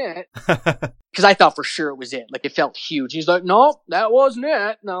wasn't it. Because I thought for sure it was it. Like it felt huge. He's like, no, that wasn't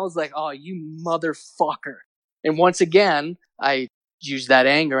it. And I was like, oh, you motherfucker. And once again, I used that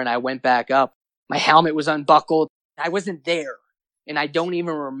anger and I went back up. My helmet was unbuckled. I wasn't there. And I don't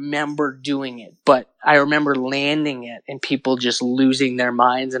even remember doing it, but I remember landing it and people just losing their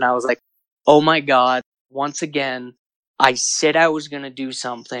minds. And I was like, oh my God, once again, I said I was going to do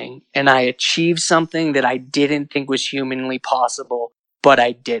something and I achieved something that I didn't think was humanly possible, but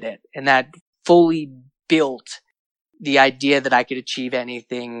I did it. And that fully built the idea that I could achieve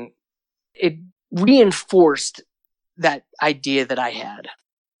anything. It reinforced that idea that I had.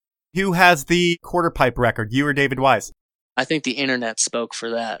 Who has the quarter pipe record? You or David Wise? I think the internet spoke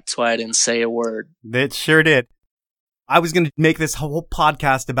for that. That's why I didn't say a word. It sure did. I was going to make this whole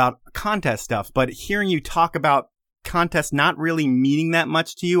podcast about contest stuff, but hearing you talk about contests not really meaning that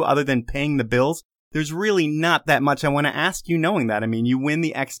much to you other than paying the bills, there's really not that much I want to ask you knowing that. I mean, you win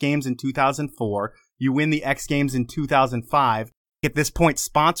the X Games in 2004. You win the X Games in 2005. At this point,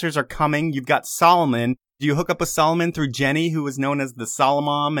 sponsors are coming. You've got Solomon. Do you hook up with Solomon through Jenny, who was known as the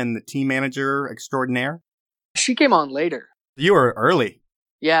Solomom and the team manager extraordinaire? She came on later. You were early.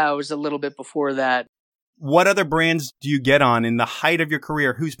 Yeah, I was a little bit before that. What other brands do you get on in the height of your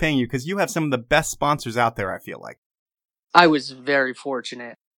career? Who's paying you? Because you have some of the best sponsors out there, I feel like. I was very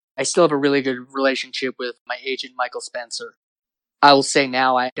fortunate. I still have a really good relationship with my agent, Michael Spencer. I will say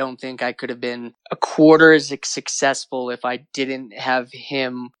now, I don't think I could have been a quarter as successful if I didn't have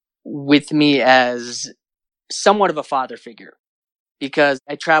him with me as somewhat of a father figure. Because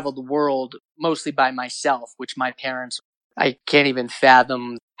I traveled the world mostly by myself, which my parents, I can't even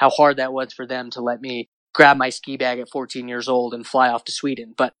fathom how hard that was for them to let me grab my ski bag at 14 years old and fly off to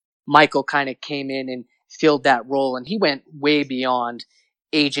Sweden. But Michael kind of came in and filled that role, and he went way beyond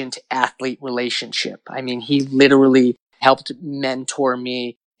agent-athlete relationship. I mean, he literally helped mentor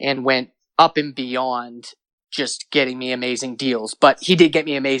me and went up and beyond just getting me amazing deals. But he did get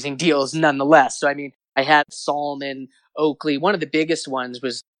me amazing deals nonetheless. So, I mean, I had Solomon, Oakley. One of the biggest ones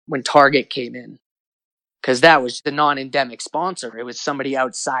was when Target came in, because that was the non-endemic sponsor. It was somebody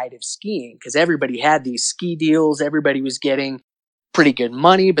outside of skiing, because everybody had these ski deals. Everybody was getting pretty good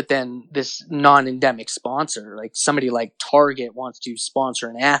money, but then this non-endemic sponsor, like somebody like Target wants to sponsor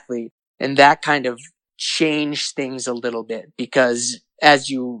an athlete. And that kind of changed things a little bit, because as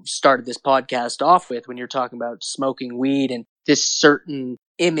you started this podcast off with, when you're talking about smoking weed and this certain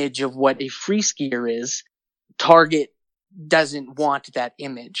image of what a free skier is, Target doesn't want that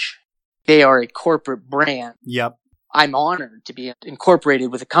image. They are a corporate brand. Yep. I'm honored to be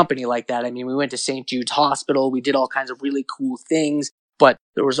incorporated with a company like that. I mean, we went to St. Jude's Hospital. We did all kinds of really cool things, but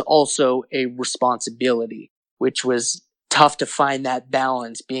there was also a responsibility, which was tough to find that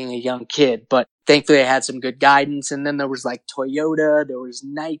balance being a young kid. But thankfully I had some good guidance. And then there was like Toyota, there was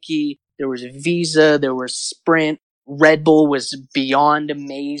Nike, there was Visa, there was Sprint. Red Bull was beyond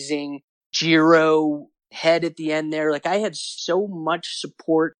amazing. Giro head at the end there. Like I had so much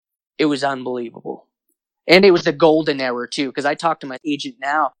support. It was unbelievable. And it was the golden era too, because I talked to my agent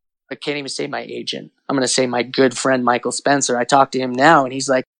now. I can't even say my agent. I'm going to say my good friend, Michael Spencer. I talked to him now and he's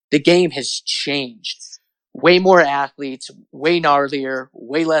like, the game has changed. way more athletes, way gnarlier,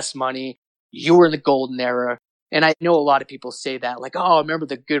 way less money. You were in the golden era. And I know a lot of people say that, like, oh, I remember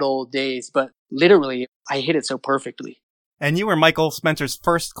the good old days. But literally, I hit it so perfectly. And you were Michael Spencer's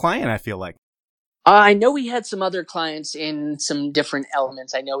first client, I feel like. I know he had some other clients in some different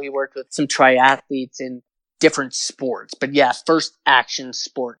elements. I know he worked with some triathletes in different sports. But yeah, first action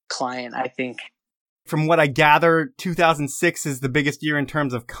sport client, I think. From what I gather, 2006 is the biggest year in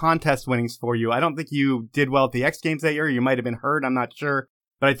terms of contest winnings for you. I don't think you did well at the X Games that year. You might have been hurt. I'm not sure.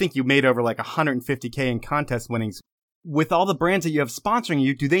 But I think you made over like $150K in contest winnings. With all the brands that you have sponsoring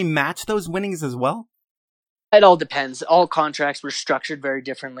you, do they match those winnings as well? It all depends. All contracts were structured very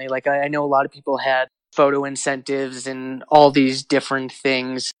differently. Like I know a lot of people had photo incentives and all these different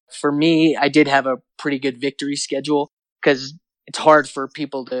things. For me, I did have a pretty good victory schedule because it's hard for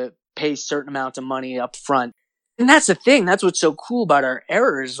people to pay certain amounts of money up front. And that's the thing. That's what's so cool about our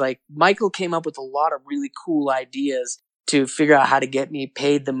errors. Like Michael came up with a lot of really cool ideas to figure out how to get me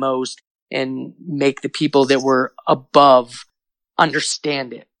paid the most and make the people that were above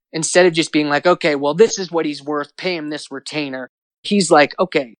understand it. Instead of just being like, okay, well, this is what he's worth, pay him this retainer. He's like,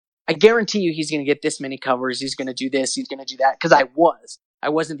 okay, I guarantee you he's going to get this many covers. He's going to do this. He's going to do that. Because I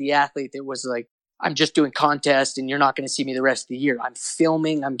wasn't the athlete that was like, I'm just doing contests and you're not going to see me the rest of the year. I'm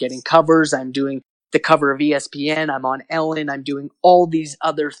filming. I'm getting covers. I'm doing the cover of ESPN. I'm on Ellen. I'm doing all these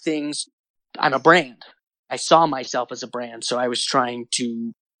other things. I'm a brand. I saw myself as a brand. So I was trying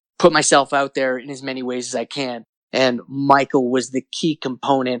to put myself out there in as many ways as I can. And Michael was the key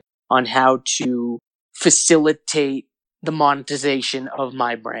component on how to facilitate the monetization of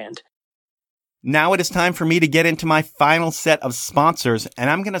my brand. Now it is time for me to get into my final set of sponsors, and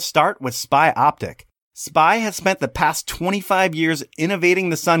I'm going to start with Spy Optic. Spy has spent the past 25 years innovating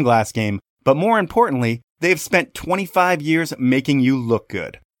the sunglass game, but more importantly, they've spent 25 years making you look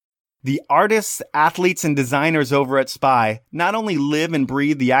good. The artists, athletes, and designers over at Spy not only live and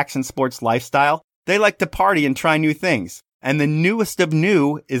breathe the action sports lifestyle, they like to party and try new things. And the newest of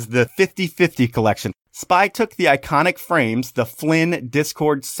new is the 50/50 collection. Spy took the iconic frames, the Flynn,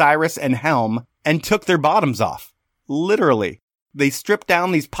 Discord, Cyrus, and Helm, and took their bottoms off. Literally. They stripped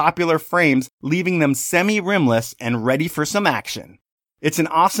down these popular frames, leaving them semi-rimless and ready for some action. It's an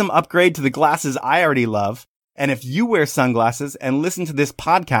awesome upgrade to the glasses I already love. And if you wear sunglasses and listen to this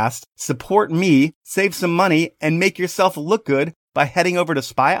podcast, support me, save some money, and make yourself look good by heading over to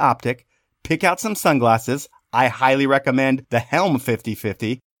Spy Optic, pick out some sunglasses. I highly recommend the Helm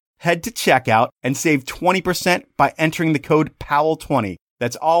 50/50. Head to checkout and save 20% by entering the code POWEL20.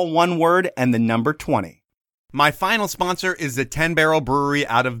 That's all one word and the number 20. My final sponsor is the 10 Barrel Brewery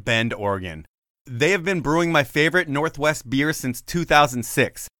out of Bend, Oregon. They have been brewing my favorite Northwest beer since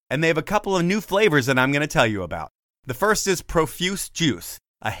 2006, and they have a couple of new flavors that I'm going to tell you about. The first is Profuse Juice,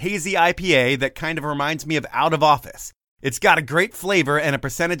 a hazy IPA that kind of reminds me of Out of Office. It's got a great flavor and a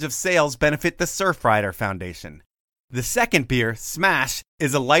percentage of sales benefit the Surfrider Foundation. The second beer, Smash,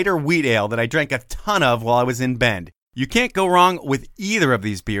 is a lighter wheat ale that I drank a ton of while I was in Bend. You can't go wrong with either of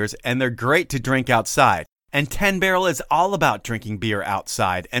these beers, and they're great to drink outside. And 10 Barrel is all about drinking beer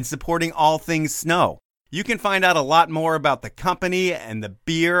outside and supporting all things snow. You can find out a lot more about the company and the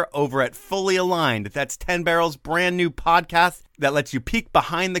beer over at Fully Aligned. That's 10 Barrel's brand new podcast that lets you peek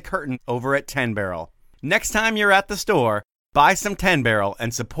behind the curtain over at 10 Barrel. Next time you're at the store, buy some 10 Barrel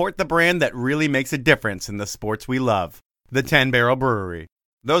and support the brand that really makes a difference in the sports we love, the 10 Barrel Brewery.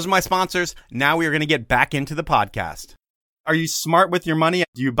 Those are my sponsors. Now we are going to get back into the podcast. Are you smart with your money?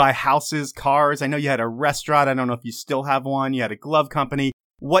 Do you buy houses, cars? I know you had a restaurant. I don't know if you still have one. You had a glove company.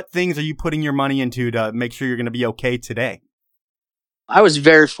 What things are you putting your money into to make sure you're going to be okay today? I was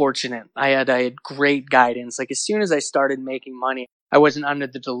very fortunate. I had great guidance. Like as soon as I started making money, I wasn't under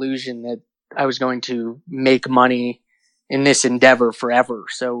the delusion that I was going to make money in this endeavor forever.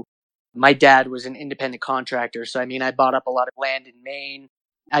 So my dad was an independent contractor. So, I bought up a lot of land in Maine.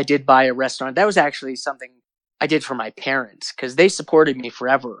 I did buy a restaurant. That was actually something I did for my parents because they supported me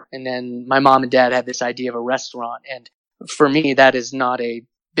forever. And then my mom and dad had this idea of a restaurant. And for me, that is not a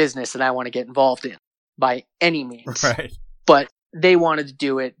business that I want to get involved in by any means. Right. But they wanted to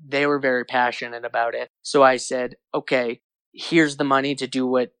do it. They were very passionate about it. So I said, okay, here's the money to do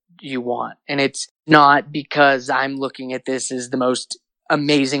what you want. And it's not because I'm looking at this as the most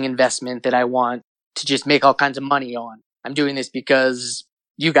amazing investment that I want to just make all kinds of money on. I'm doing this because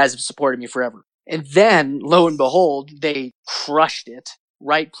you guys have supported me forever. And then, lo and behold, they crushed it.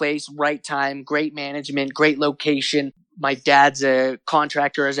 Right place, right time, great management, great location. My dad's a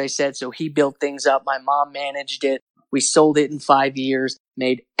contractor, as I said, so he built things up. My mom managed it. We sold it in 5 years,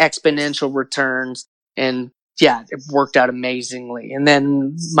 made exponential returns, and yeah, it worked out amazingly. And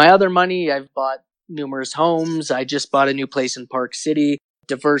then my other money, I've bought numerous homes. I just bought a new place in Park City,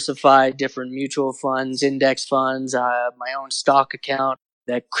 diversified different mutual funds, index funds, my own stock account.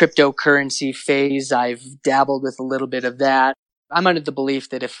 The cryptocurrency phase, I've dabbled with a little bit of that. I'm under the belief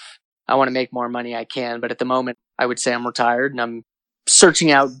that if I want to make more money, I can. But at the moment, I would say I'm retired and I'm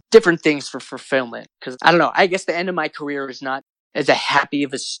searching out different things for fulfillment. Because I don't know, I guess the end of my career is not as a happy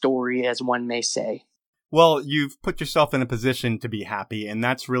of a story as one may say. Well, you've put yourself in a position to be happy, and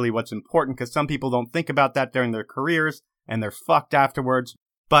that's really what's important, because some people don't think about that during their careers, and they're fucked afterwards.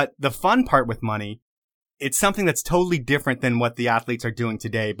 But the fun part with money, it's something that's totally different than what the athletes are doing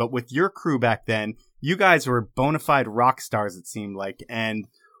today. But with your crew back then, you guys were bona fide rock stars, it seemed like. And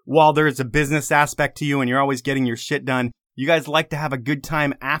while there's a business aspect to you and you're always getting your shit done, you guys like to have a good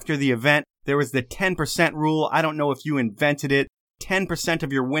time after the event. There was the 10% rule. I don't know if you invented it. 10%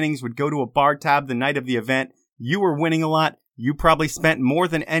 of your winnings would go to a bar tab the night of the event. You were winning a lot. You probably spent more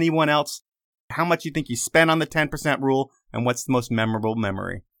than anyone else. How much you think you spent on the 10% rule, and what's the most memorable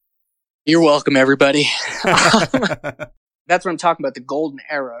memory? You're welcome, everybody. That's what I'm talking about, the golden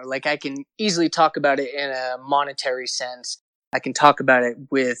era. Like, I can easily talk about it in a monetary sense. I can talk about it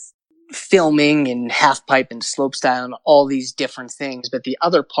with filming and halfpipe and slopestyle and all these different things. But the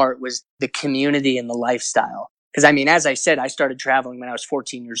other part was the community and the lifestyle. Because, I mean, as I said, I started traveling when I was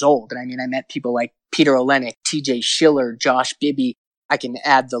 14 years old. And I mean, I met people like Peter Olenek, TJ Schiller, Josh Bibby. I can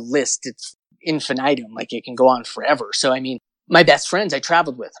add the list. It's infinitum. Like, it can go on forever. So, I mean, my best friends I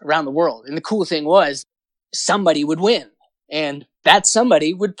traveled with around the world. And the cool thing was somebody would win. And that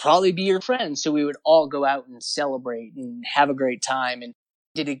somebody would probably be your friend. So we would all go out and celebrate and have a great time. And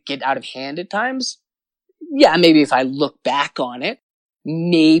did it get out of hand at times? Yeah, maybe if I look back on it,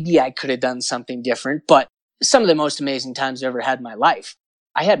 maybe I could have done something different. But some of the most amazing times I've ever had in my life.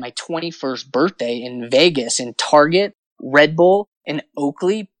 I had my 21st birthday in Vegas, and Target, Red Bull, and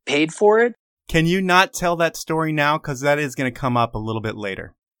Oakley paid for it. Can you not tell that story now? Because that is going to come up a little bit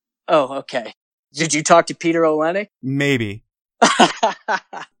later. Oh, okay. Did you talk to Peter Olenek? Maybe.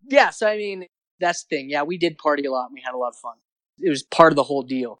 Yeah, so I mean, that's the thing. Yeah, we did party a lot and we had a lot of fun. It was part of the whole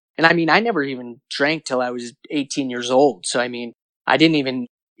deal. And I mean, I never even drank till I was 18 years old. So I mean, I didn't even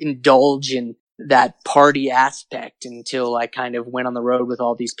indulge in that party aspect until I kind of went on the road with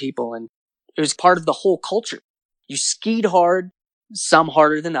all these people. And it was part of the whole culture. You skied hard, some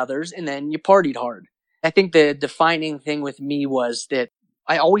harder than others, and then you partied hard. I think the defining thing with me was that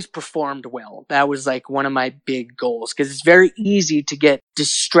I always performed well. That was like one of my big goals, because it's very easy to get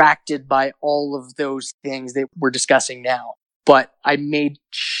distracted by all of those things that we're discussing now. But I made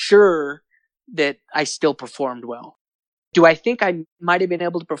sure that I still performed well. Do I think I might have been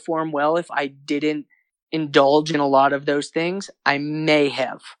able to perform well if I didn't indulge in a lot of those things? I may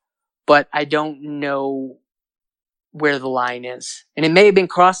have, but I don't know where the line is. And it may have been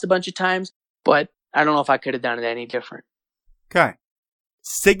crossed a bunch of times, but I don't know if I could have done it any different. Okay.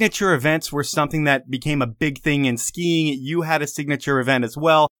 Signature events were something that became a big thing in skiing. You had a signature event as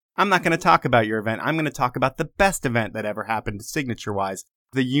well. I'm not going to talk about your event. I'm going to talk about the best event that ever happened signature-wise.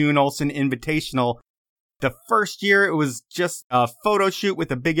 The Yoon Olsen Invitational. The first year, it was just a photo shoot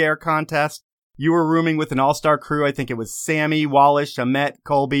with a big air contest. You were rooming with an all-star crew. I think it was Sammy, Wallish, Ahmet,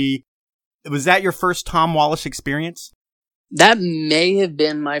 Colby. Was that your first Tom Wallish experience? That may have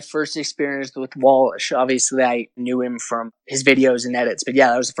been my first experience with Wallish. Obviously, I knew him from his videos and edits. But yeah,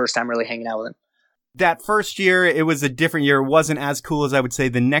 that was the first time really hanging out with him. That first year, it was a different year. It wasn't as cool as I would say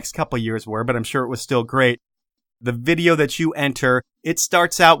the next couple years were, but I'm sure it was still great. The video that you enter, it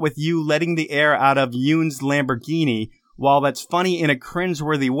starts out with you letting the air out of Yoon's Lamborghini. While that's funny in a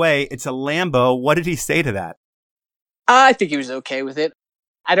cringeworthy way, it's a Lambo. What did he say to that? I think he was okay with it.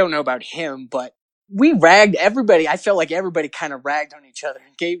 I don't know about him, but we ragged everybody. I felt like everybody kind of ragged on each other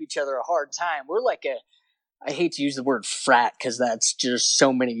and gave each other a hard time. We're like I hate to use the word frat because that's just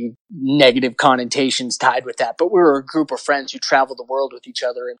so many negative connotations tied with that. But we were a group of friends who traveled the world with each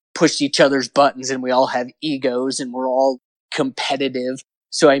other and pushed each other's buttons, and we all have egos and we're all competitive.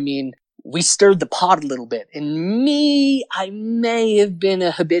 So, I mean, we stirred the pot a little bit. And me, I may have been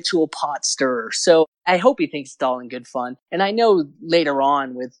a habitual pot stirrer. So I hope he thinks it's all in good fun. And I know later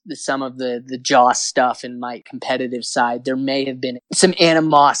on with some of the Joss stuff and my competitive side, there may have been some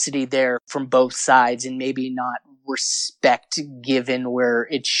animosity there from both sides and maybe not respect given where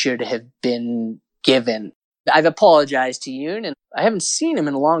it should have been given. I've apologized to Yoon, and I haven't seen him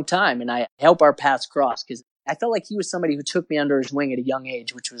in a long time, and I hope our paths cross because I felt like he was somebody who took me under his wing at a young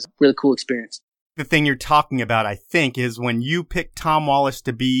age, which was a really cool experience. The thing you're talking about, I think, is when you pick Tom Wallish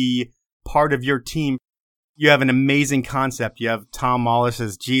to be part of your team, you have an amazing concept. You have Tom Wallish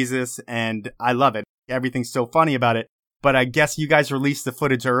as Jesus, and I love it. Everything's so funny about it. but I guess you guys released the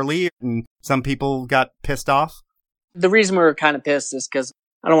footage early and some people got pissed off. The reason we were kind of pissed is because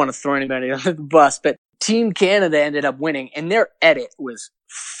I don't want to throw anybody under the bus, but Team Canada ended up winning, and their edit was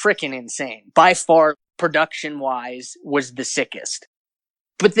freaking insane. By far, production-wise, was the sickest.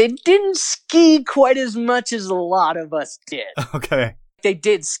 But they didn't ski quite as much as a lot of us did. Okay. They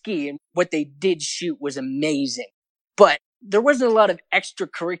did ski, and what they did shoot was amazing. But there wasn't a lot of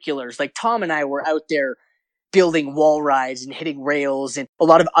extracurriculars. Like, Tom and I were out there building wall rides and hitting rails, and a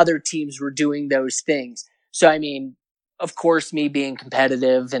lot of other teams were doing those things. So, I mean, of course, me being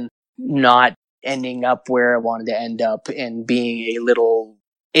competitive and not ending up where I wanted to end up and being a little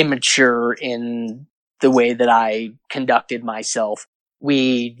immature in the way that I conducted myself,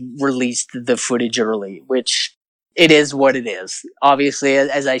 we released the footage early, which it is what it is. Obviously,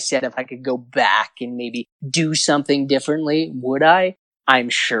 as I said, if I could go back and maybe do something differently, would I? I'm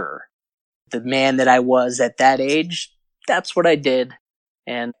sure. The man that I was at that age, that's what I did.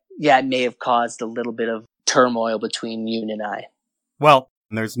 And yeah, it may have caused a little bit of turmoil between Yoon and I. Well,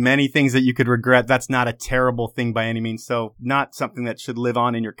 there's many things that you could regret. That's not a terrible thing by any means. So not something that should live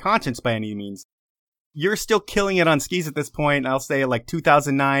on in your conscience by any means. You're still killing it on skis at this point. I'll say like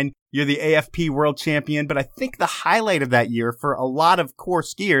 2009, you're the AFP world champion. But I think the highlight of that year for a lot of core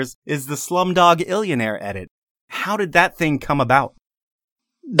skiers is the Slumdog Illionaire edit. How did that thing come about?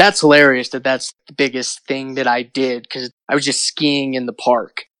 That's hilarious that's the biggest thing that I did, because I was just skiing in the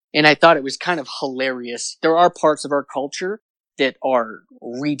park. And I thought it was kind of hilarious. There are parts of our culture that are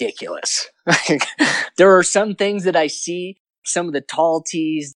ridiculous. There are some things that I see, some of the tall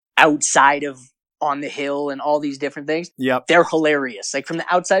tees outside of on the hill and all these different things. Yep. They're hilarious. Like, from the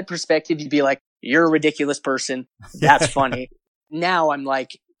outside perspective, you'd be like, you're a ridiculous person. That's funny. Now I'm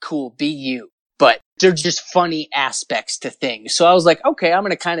like, cool, be you. But they're just funny aspects to things. So I was like, okay, I'm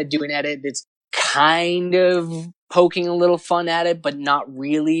going to kind of do an edit that's kind of poking a little fun at it, but not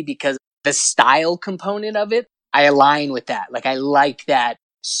really, because the style component of it, I align with that. Like, I like that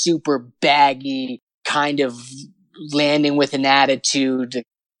super baggy kind of landing with an attitude.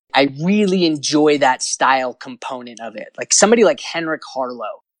 I really enjoy that style component of it. Like, somebody like Henrik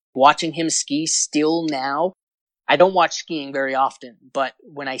Harlow, watching him ski still now, I don't watch skiing very often, but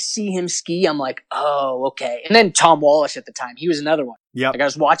when I see him ski, I'm like, oh, okay. And then Tom Wallish at the time, he was another one. Yeah. Like, I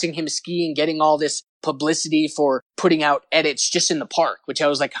was watching him ski and getting all this publicity for putting out edits just in the park, which I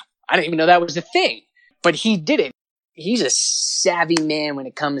was like, I didn't even know that was a thing. But he did it. He's a savvy man when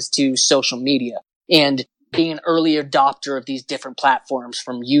it comes to social media and being an early adopter of these different platforms,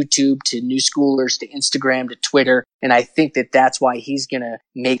 from YouTube to New Schoolers to Instagram to Twitter. And I think that that's why he's going to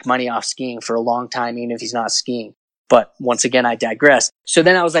make money off skiing for a long time, even if he's not skiing. But once again, I digress. So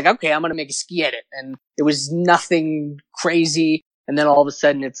then I was like, okay, I'm going to make a ski edit. And it was nothing crazy. And then all of a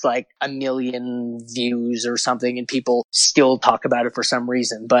sudden it's like 1 million views or something, and people still talk about it for some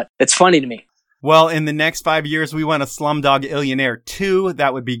reason. But it's funny to me. Well, in the next 5 years, we want a Slumdog Illionaire 2.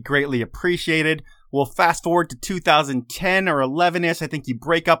 That would be greatly appreciated. We'll fast forward to 2010 or 11-ish. I think you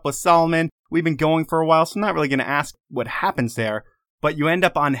break up with Solomon. We've been going for a while, so I'm not really going to ask what happens there. But you end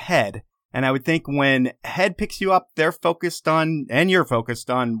up on Head. And I would think when Head picks you up, they're focused on, and you're focused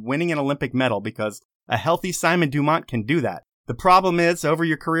on, winning an Olympic medal, because a healthy Simon Dumont can do that. The problem is, over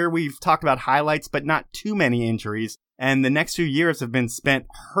your career, we've talked about highlights, but not too many injuries. And the next few years have been spent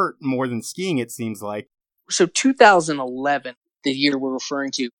hurt more than skiing, it seems like. So 2011, the year we're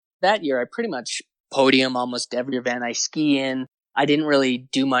referring to, that year I pretty much podium almost every event I ski in. I didn't really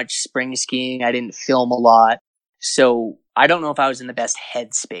do much spring skiing. I didn't film a lot. So I don't know if I was in the best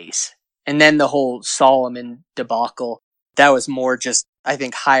headspace. And then the whole Solomon debacle, that was more just, I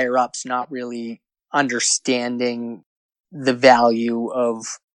think, higher ups not really understanding the value of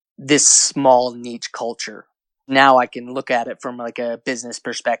this small niche culture. Now I can look at it from like a business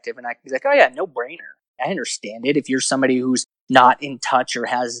perspective, and I can be like, oh yeah, no brainer. I understand it. If you're somebody who's not in touch or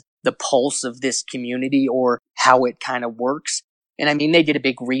has the pulse of this community or how it kind of works. And I mean, they did a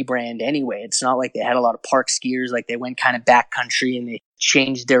big rebrand anyway. It's not like they had a lot of park skiers. Like, they went kind of backcountry and they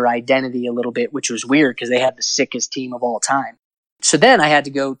changed their identity a little bit, which was weird because they had the sickest team of all time. So then I had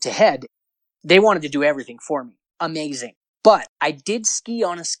to go to Head. They wanted to do everything for me. Amazing. But I did ski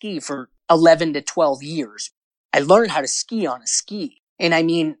on a ski for 11 to 12 years. I learned how to ski on a ski. And I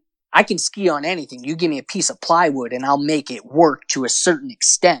mean, I can ski on anything. You give me a piece of plywood and I'll make it work to a certain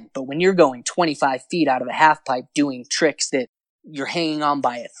extent. But when you're going 25 feet out of a half pipe doing tricks that you're hanging on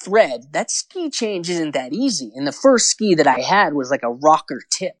by a thread, that ski change isn't that easy. And the first ski that I had was like a rocker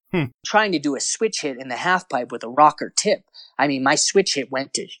tip. Trying to do a switch hit in the half pipe with a rocker tip. I mean, my switch hit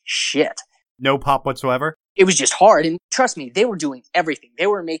went to shit. No pop whatsoever? It was just hard. And trust me, they were doing everything. They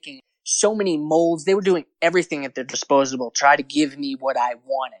were making so many molds. They were doing everything at their disposal, try to give me what I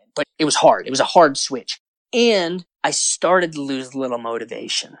wanted. But it was hard. It was a hard switch. And I started to lose a little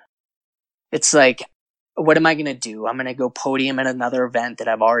motivation. It's like, what am I going to do? I'm going to go podium at another event that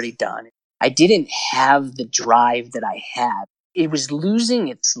I've already done. I didn't have the drive that I had. It was losing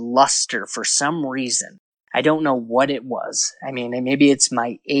its luster for some reason. I don't know what it was. I mean, maybe it's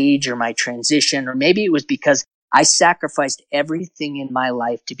my age or my transition, or maybe it was because I sacrificed everything in my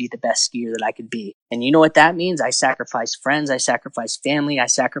life to be the best skier that I could be. And you know what that means? I sacrificed friends. I sacrificed family. I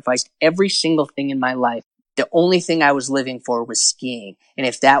sacrificed every single thing in my life. The only thing I was living for was skiing. And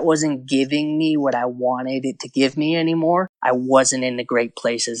if that wasn't giving me what I wanted it to give me anymore, I wasn't in a great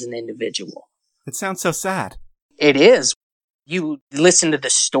place as an individual. It sounds so sad. It is. You listen to the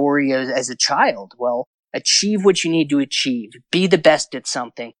story as a child. Well, achieve what you need to achieve. Be the best at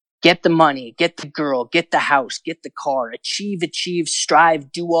something. Get the money, get the girl, get the house, get the car, achieve,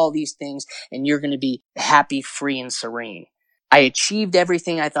 strive, do all these things, and you're going to be happy, free, and serene. I achieved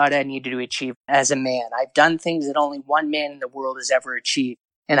everything I thought I needed to achieve as a man. I've done things that only one man in the world has ever achieved.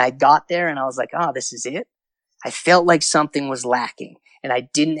 And I got there and I was like, oh, this is it. I felt like something was lacking and I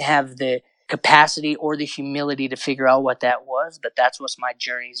didn't have the capacity or the humility to figure out what that was. But that's what my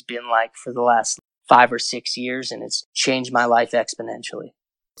journey's been like for the last 5 or 6 years. And it's changed my life exponentially.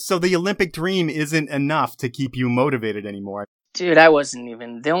 So the Olympic dream isn't enough to keep you motivated anymore. Dude, I wasn't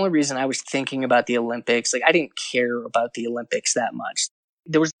even, the only reason I was thinking about the Olympics, like I didn't care about the Olympics that much.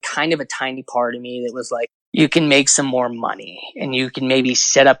 There was kind of a tiny part of me that was like, you can make some more money and you can maybe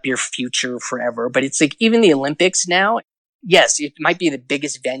set up your future forever. But it's like, even the Olympics now, yes, it might be the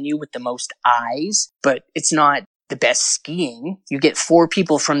biggest venue with the most eyes, but it's not the best skiing. You get 4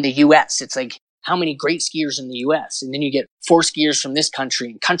 people from the US. It's like, how many great skiers in the US? And then you get 4 skiers from this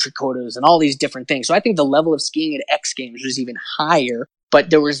country and country quotas and all these different things. So I think the level of skiing at X Games was even higher, but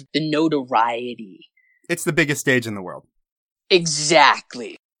there was the notoriety. It's the biggest stage in the world.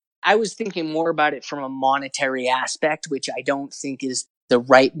 Exactly. I was thinking more about it from a monetary aspect, which I don't think is the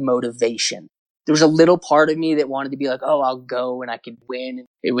right motivation. There was a little part of me that wanted to be like, oh, I'll go and I could win. And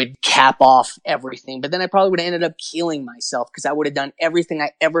it would cap off everything. But then I probably would have ended up killing myself because I would have done everything I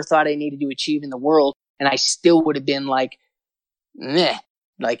ever thought I needed to achieve in the world. And I still would have been like, meh,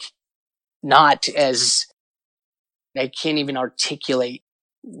 like not as, I can't even articulate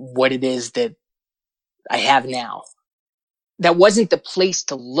what it is that I have now. That wasn't the place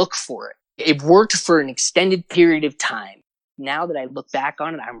to look for it. It worked for an extended period of time. Now that I look back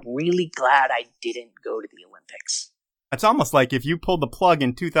on it, I'm really glad I didn't go to the Olympics. It's almost like if you pulled the plug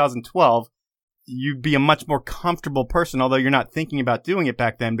in 2012, you'd be a much more comfortable person, although you're not thinking about doing it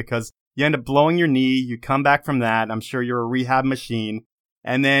back then because you end up blowing your knee, you come back from that, I'm sure you're a rehab machine,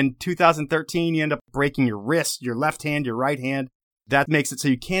 and then 2013, you end up breaking your wrist, your left hand, your right hand. That makes it so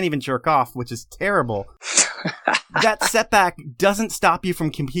you can't even jerk off, which is terrible. That setback doesn't stop you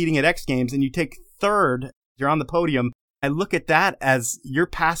from competing at X Games, and you take 3rd, you're on the podium. I look at that as you're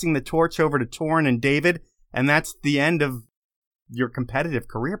passing the torch over to Torrin and David, and that's the end of your competitive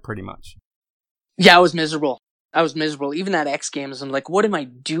career pretty much. Yeah, I was miserable. Even at X Games, I'm like, what am I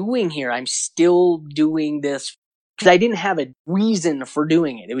doing here? I'm still doing this because I didn't have a reason for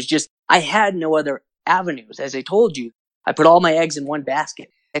doing it. It was just, I had no other avenues. As I told you, I put all my eggs in one basket.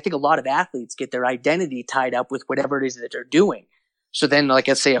 I think a lot of athletes get their identity tied up with whatever it is that they're doing. So then, like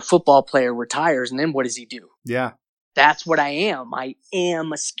I say, a football player retires, and then what does he do? Yeah. That's what I am. I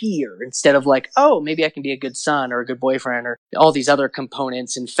am a skier instead of like, oh, maybe I can be a good son or a good boyfriend or all these other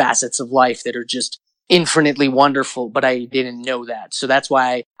components and facets of life that are just infinitely wonderful, but I didn't know that. So that's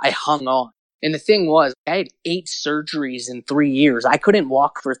why I hung on. And the thing was, I had 8 surgeries in 3 years. I couldn't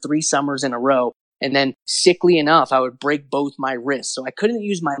walk for 3 summers in a row. And then sickly enough, I would break both my wrists. So I couldn't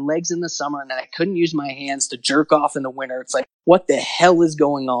use my legs in the summer and then I couldn't use my hands to jerk off in the winter. It's like, what the hell is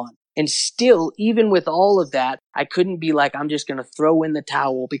going on? And still, even with all of that, I couldn't be like, I'm just going to throw in the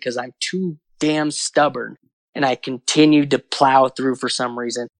towel because I'm too damn stubborn. And I continued to plow through for some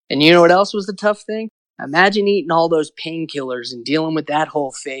reason. And you know what else was the tough thing? Imagine eating all those painkillers and dealing with that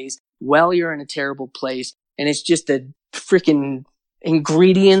whole phase while you're in a terrible place. And it's just a freaking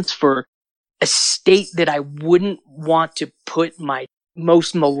ingredients for a state that I wouldn't want to put my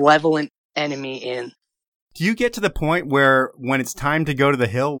most malevolent enemy in. Do you get to the point where when it's time to go to the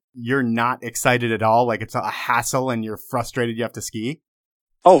hill, you're not excited at all? Like it's a hassle and you're frustrated you have to ski?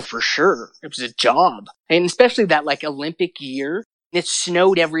 Oh, for sure. It was a job. And especially that like Olympic year. It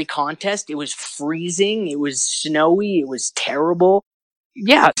snowed every contest. It was freezing. It was snowy. It was terrible.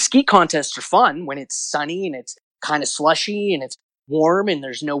 Yeah, ski contests are fun when it's sunny and it's kind of slushy and it's warm and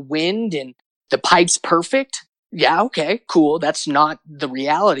there's no wind and the pipe's perfect. Yeah, okay, cool. That's not the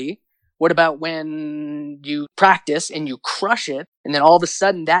reality. What about when you practice and you crush it, and then all of a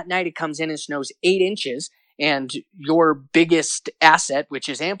sudden that night it comes in and snows 8 inches, and your biggest asset, which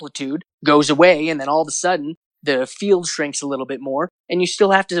is amplitude, goes away, and then all of a sudden the field shrinks a little bit more, and you still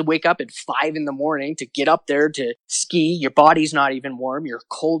have to wake up at 5 in the morning to get up there to ski. Your body's not even warm. You're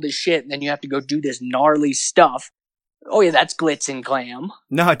cold as shit, and then you have to go do this gnarly stuff. Oh yeah, that's glitz and glam.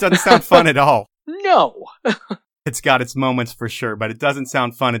 No, it doesn't sound fun at all. No. It's got its moments for sure, but it doesn't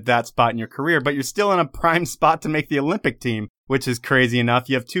sound fun at that spot in your career. But you're still in a prime spot to make the Olympic team, which is crazy enough.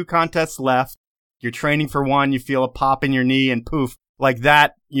 You have 2 contests left. You're training for one. You feel a pop in your knee and poof, like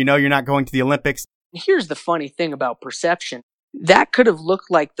that. You know you're not going to the Olympics. Here's the funny thing about perception. That could have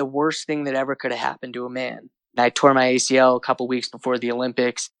looked like the worst thing that ever could have happened to a man. I tore my ACL a couple weeks before the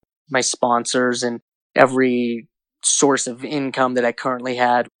Olympics. My sponsors and every source of income that I currently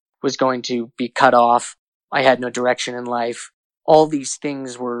had was going to be cut off. I had no direction in life. All these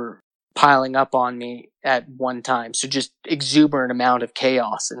things were piling up on me at one time. So just exuberant amount of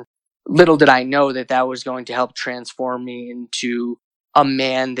chaos. And little did I know that that was going to help transform me into a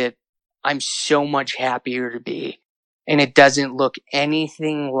man that I'm so much happier to be. And it doesn't look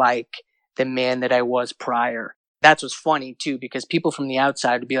anything like the man that I was prior. That's what's funny too, because people from the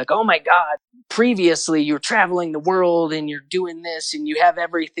outside would be like, oh my God, previously you're traveling the world and you're doing this and you have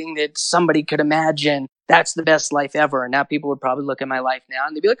everything that somebody could imagine. That's the best life ever. And now people would probably look at my life now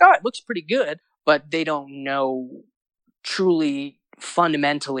and they'd be like, oh, it looks pretty good. But they don't know truly,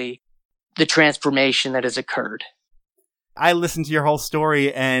 fundamentally, the transformation that has occurred. I listened to your whole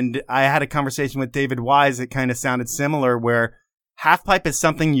story and I had a conversation with David Wise that kind of sounded similar, where halfpipe is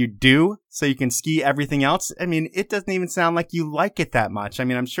something you do so you can ski everything else. I mean, it doesn't even sound like you like it that much. I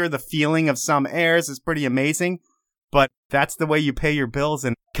mean, I'm sure the feeling of some airs is pretty amazing, but that's the way you pay your bills.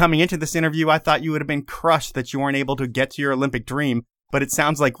 And coming into this interview, I thought you would have been crushed that you weren't able to get to your Olympic dream, but it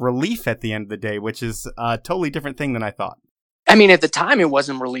sounds like relief at the end of the day, which is a totally different thing than I thought. I mean, at the time, it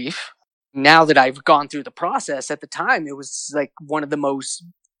wasn't relief. Now that I've gone through the process, at the time, it was like one of the most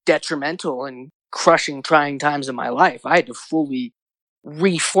detrimental and crushing, trying times of my life. I had to fully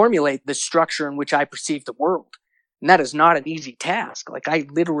reformulate the structure in which I perceive the world. And that is not an easy task. Like I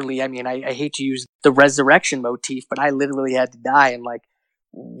literally, I mean, I hate to use the resurrection motif, but I literally had to die and like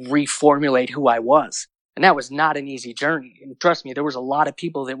reformulate who I was. And that was not an easy journey. And trust me, there was a lot of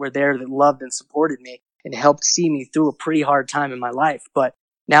people that were there that loved and supported me and helped see me through a pretty hard time in my life. But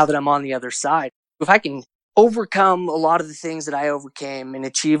now that I'm on the other side, if I can overcome a lot of the things that I overcame and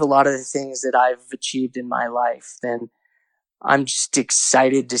achieve a lot of the things that I've achieved in my life, then I'm just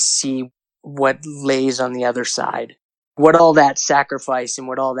excited to see what lays on the other side, what all that sacrifice and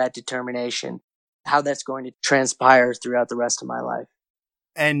what all that determination, how that's going to transpire throughout the rest of my life.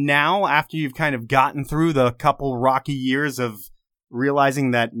 And now, after you've kind of gotten through the couple rocky years of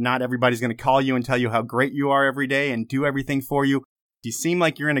realizing that not everybody's going to call you and tell you how great you are every day and do everything for you, you seem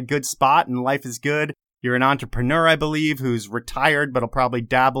like you're in a good spot and life is good. You're an entrepreneur, I believe, who's retired, but will probably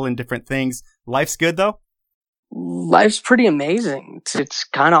dabble in different things. Life's good, though? Life's pretty amazing. It's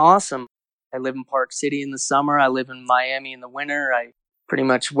kind of awesome. I live in Park City in the summer. I live in Miami in the winter. I pretty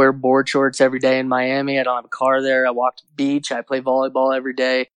much wear board shorts every day in Miami. I don't have a car there. I walk to the beach. I play volleyball every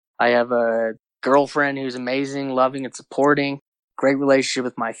day. I have a girlfriend who's amazing, loving, and supporting. Great relationship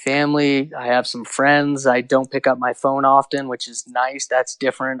with my family. I have some friends. I don't pick up my phone often, which is nice. That's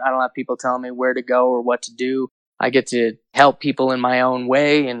different. I don't have people telling me where to go or what to do. I get to help people in my own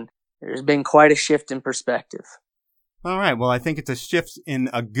way, and there's been quite a shift in perspective. All right. Well, I think it's a shift in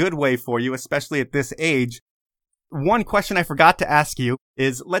a good way for you, especially at this age. One question I forgot to ask you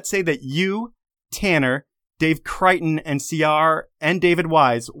is, let's say that you, Tanner, Dave Crichton, and CR, and David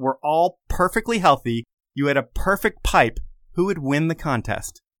Wise were all perfectly healthy. You had a perfect pipe. Who would win the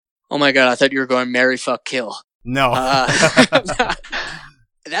contest? Oh my God, I thought you were going marry, fuck, kill. No.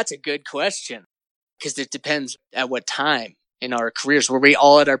 That's a good question, because it depends at what time in our careers. Were we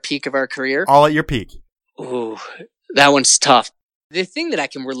all at our peak of our career? All at your peak. Ooh, that one's tough. The thing that I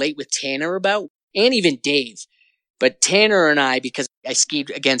can relate with Tanner about, and even Dave, but Tanner and I, because I skied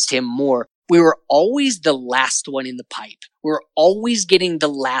against him more, we were always the last one in the pipe. We were always getting the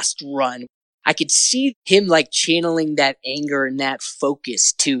last run. I could see him like channeling that anger and that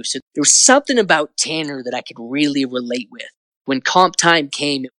focus too. So there was something about Tanner that I could really relate with. When comp time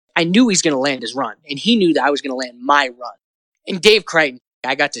came, I knew he was going to land his run, and he knew that I was going to land my run. And Dave Crichton,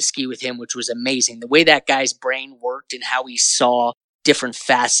 I got to ski with him, which was amazing. The way that guy's brain worked and how he saw different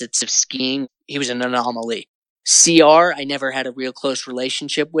facets of skiing, he was an anomaly. CR, I never had a real close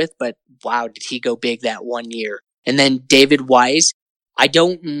relationship with, but wow, did he go big that one year. And then David Wise, I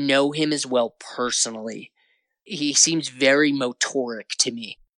don't know him as well personally. He seems very motoric to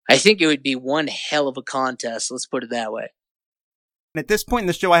me. I think it would be one hell of a contest. Let's put it that way. At this point in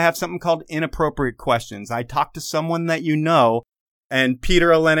the show, I have something called inappropriate questions. I talked to someone that you know, and Peter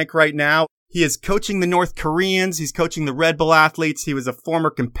Olenek right now, he is coaching the North Koreans. He's coaching the Red Bull athletes. He was a former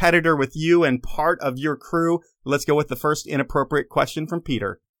competitor with you and part of your crew. Let's go with the first inappropriate question from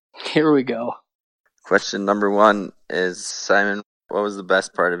Peter. Here we go. Question number 1 is, Simon, what was the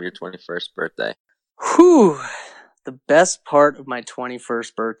best part of your 21st birthday? Whew. The best part of my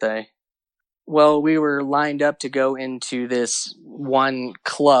 21st birthday. Well, we were lined up to go into this one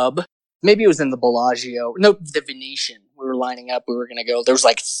club. Maybe it was in the Bellagio. No, the Venetian. We were lining up. We were going to go. There was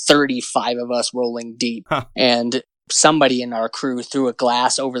like 35 of us rolling deep. And somebody in our crew threw a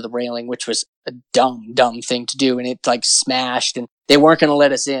glass over the railing, which was a dumb thing to do. And it like smashed and they weren't going to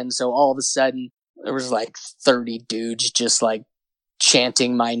let us in. So all of a sudden there was like 30 dudes just like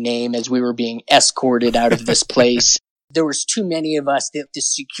chanting my name as we were being escorted out of this place. There was too many of us that the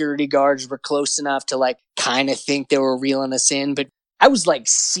security guards were close enough to like kind of think they were reeling us in. But I was like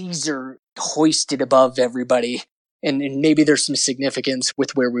Caesar hoisted above everybody. And maybe there's some significance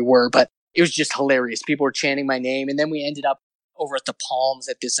with where we were, but it was just hilarious. People were chanting my name. And then we ended up over at the Palms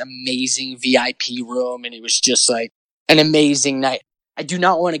at this amazing VIP room. And it was just like an amazing night. I do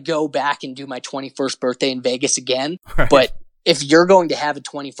not want to go back and do my 21st birthday in Vegas again. Right. But if you're going to have a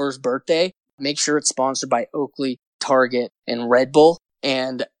 21st birthday, make sure it's sponsored by Oakley, Target, and Red Bull.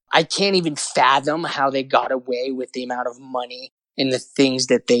 And I can't even fathom how they got away with the amount of money and the things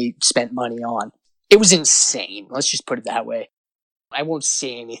that they spent money on. It was insane. Let's just put it that way. I won't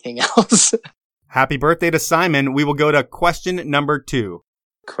say anything else. Happy birthday to Simon. We will go to question number 2.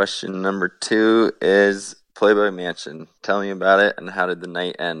 Question number 2 is Playboy Mansion. Tell me about it and how did the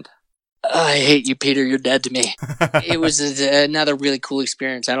night end? I hate you, Peter. You're dead to me. It was another really cool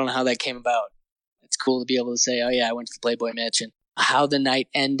experience. I don't know how that came about. It's cool to be able to say, oh yeah, I went to the Playboy Mansion. How the night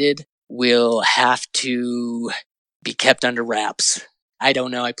ended will have to be kept under wraps. I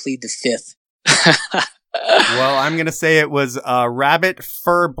don't know. I plead the 5th. Well, I'm going to say it was a rabbit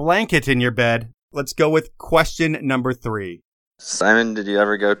fur blanket in your bed. Let's go with question number 3. Simon, did you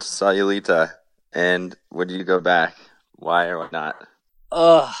ever go to Sayulita? And would you go back? Why or why not?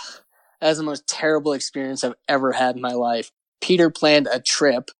 Ugh. That was the most terrible experience I've ever had in my life. Peter planned a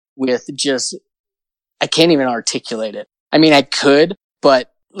trip with just, I can't even articulate it. I mean, I could,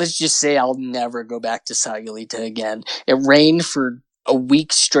 but let's just say I'll never go back to Sayulita again. It rained for a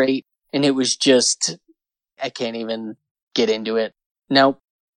week straight, and it was just, I can't even get into it. Nope.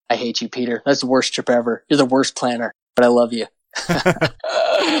 I hate you, Peter. That's the worst trip ever. You're the worst planner, but I love you.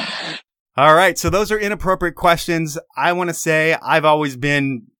 All right, so those are inappropriate questions. I want to say I've always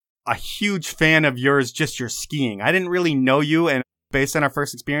been a huge fan of yours, just your skiing. I didn't really know you, and based on our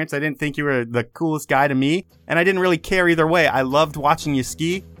first experience, I didn't think you were the coolest guy to me, and I didn't really care either way. I loved watching you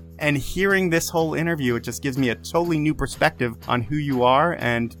ski, and hearing this whole interview, it just gives me a totally new perspective on who you are,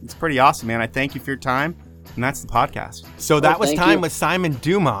 and it's pretty awesome, man. I thank you for your time, and that's the podcast. So that was time with Simon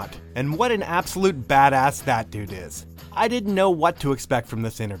Dumont, and what an absolute badass that dude is. I didn't know what to expect from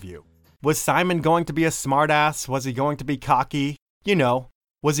this interview. Was Simon going to be a smartass? Was he going to be cocky? You know,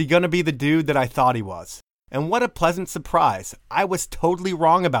 was he going to be the dude that I thought he was? And what a pleasant surprise. I was totally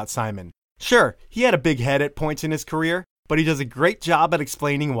wrong about Simon. Sure, he had a big head at points in his career, but he does a great job at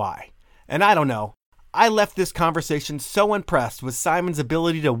explaining why. And I don't know, I left this conversation so impressed with Simon's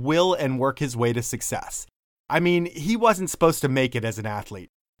ability to will and work his way to success. I mean, he wasn't supposed to make it as an athlete.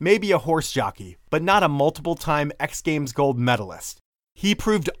 Maybe a horse jockey, but not a multiple-time X Games gold medalist. He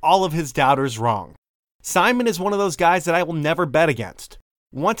proved all of his doubters wrong. Simon is one of those guys that I will never bet against.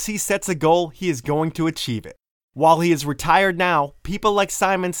 Once he sets a goal, he is going to achieve it. While he is retired now, people like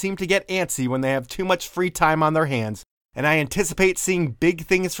Simon seem to get antsy when they have too much free time on their hands, and I anticipate seeing big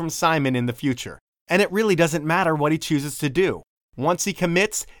things from Simon in the future. And it really doesn't matter what he chooses to do. Once he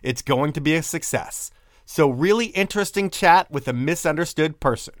commits, it's going to be a success. So really interesting chat with a misunderstood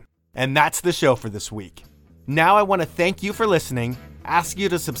person. And that's the show for this week. Now I want to thank you for listening, ask you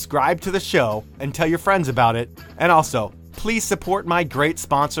to subscribe to the show and tell your friends about it, and also, please support my great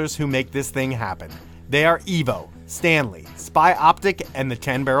sponsors who make this thing happen. They are Evo, Stanley, Spy Optic, and the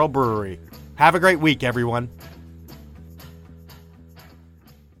 10 Barrel Brewery. Have a great week, everyone.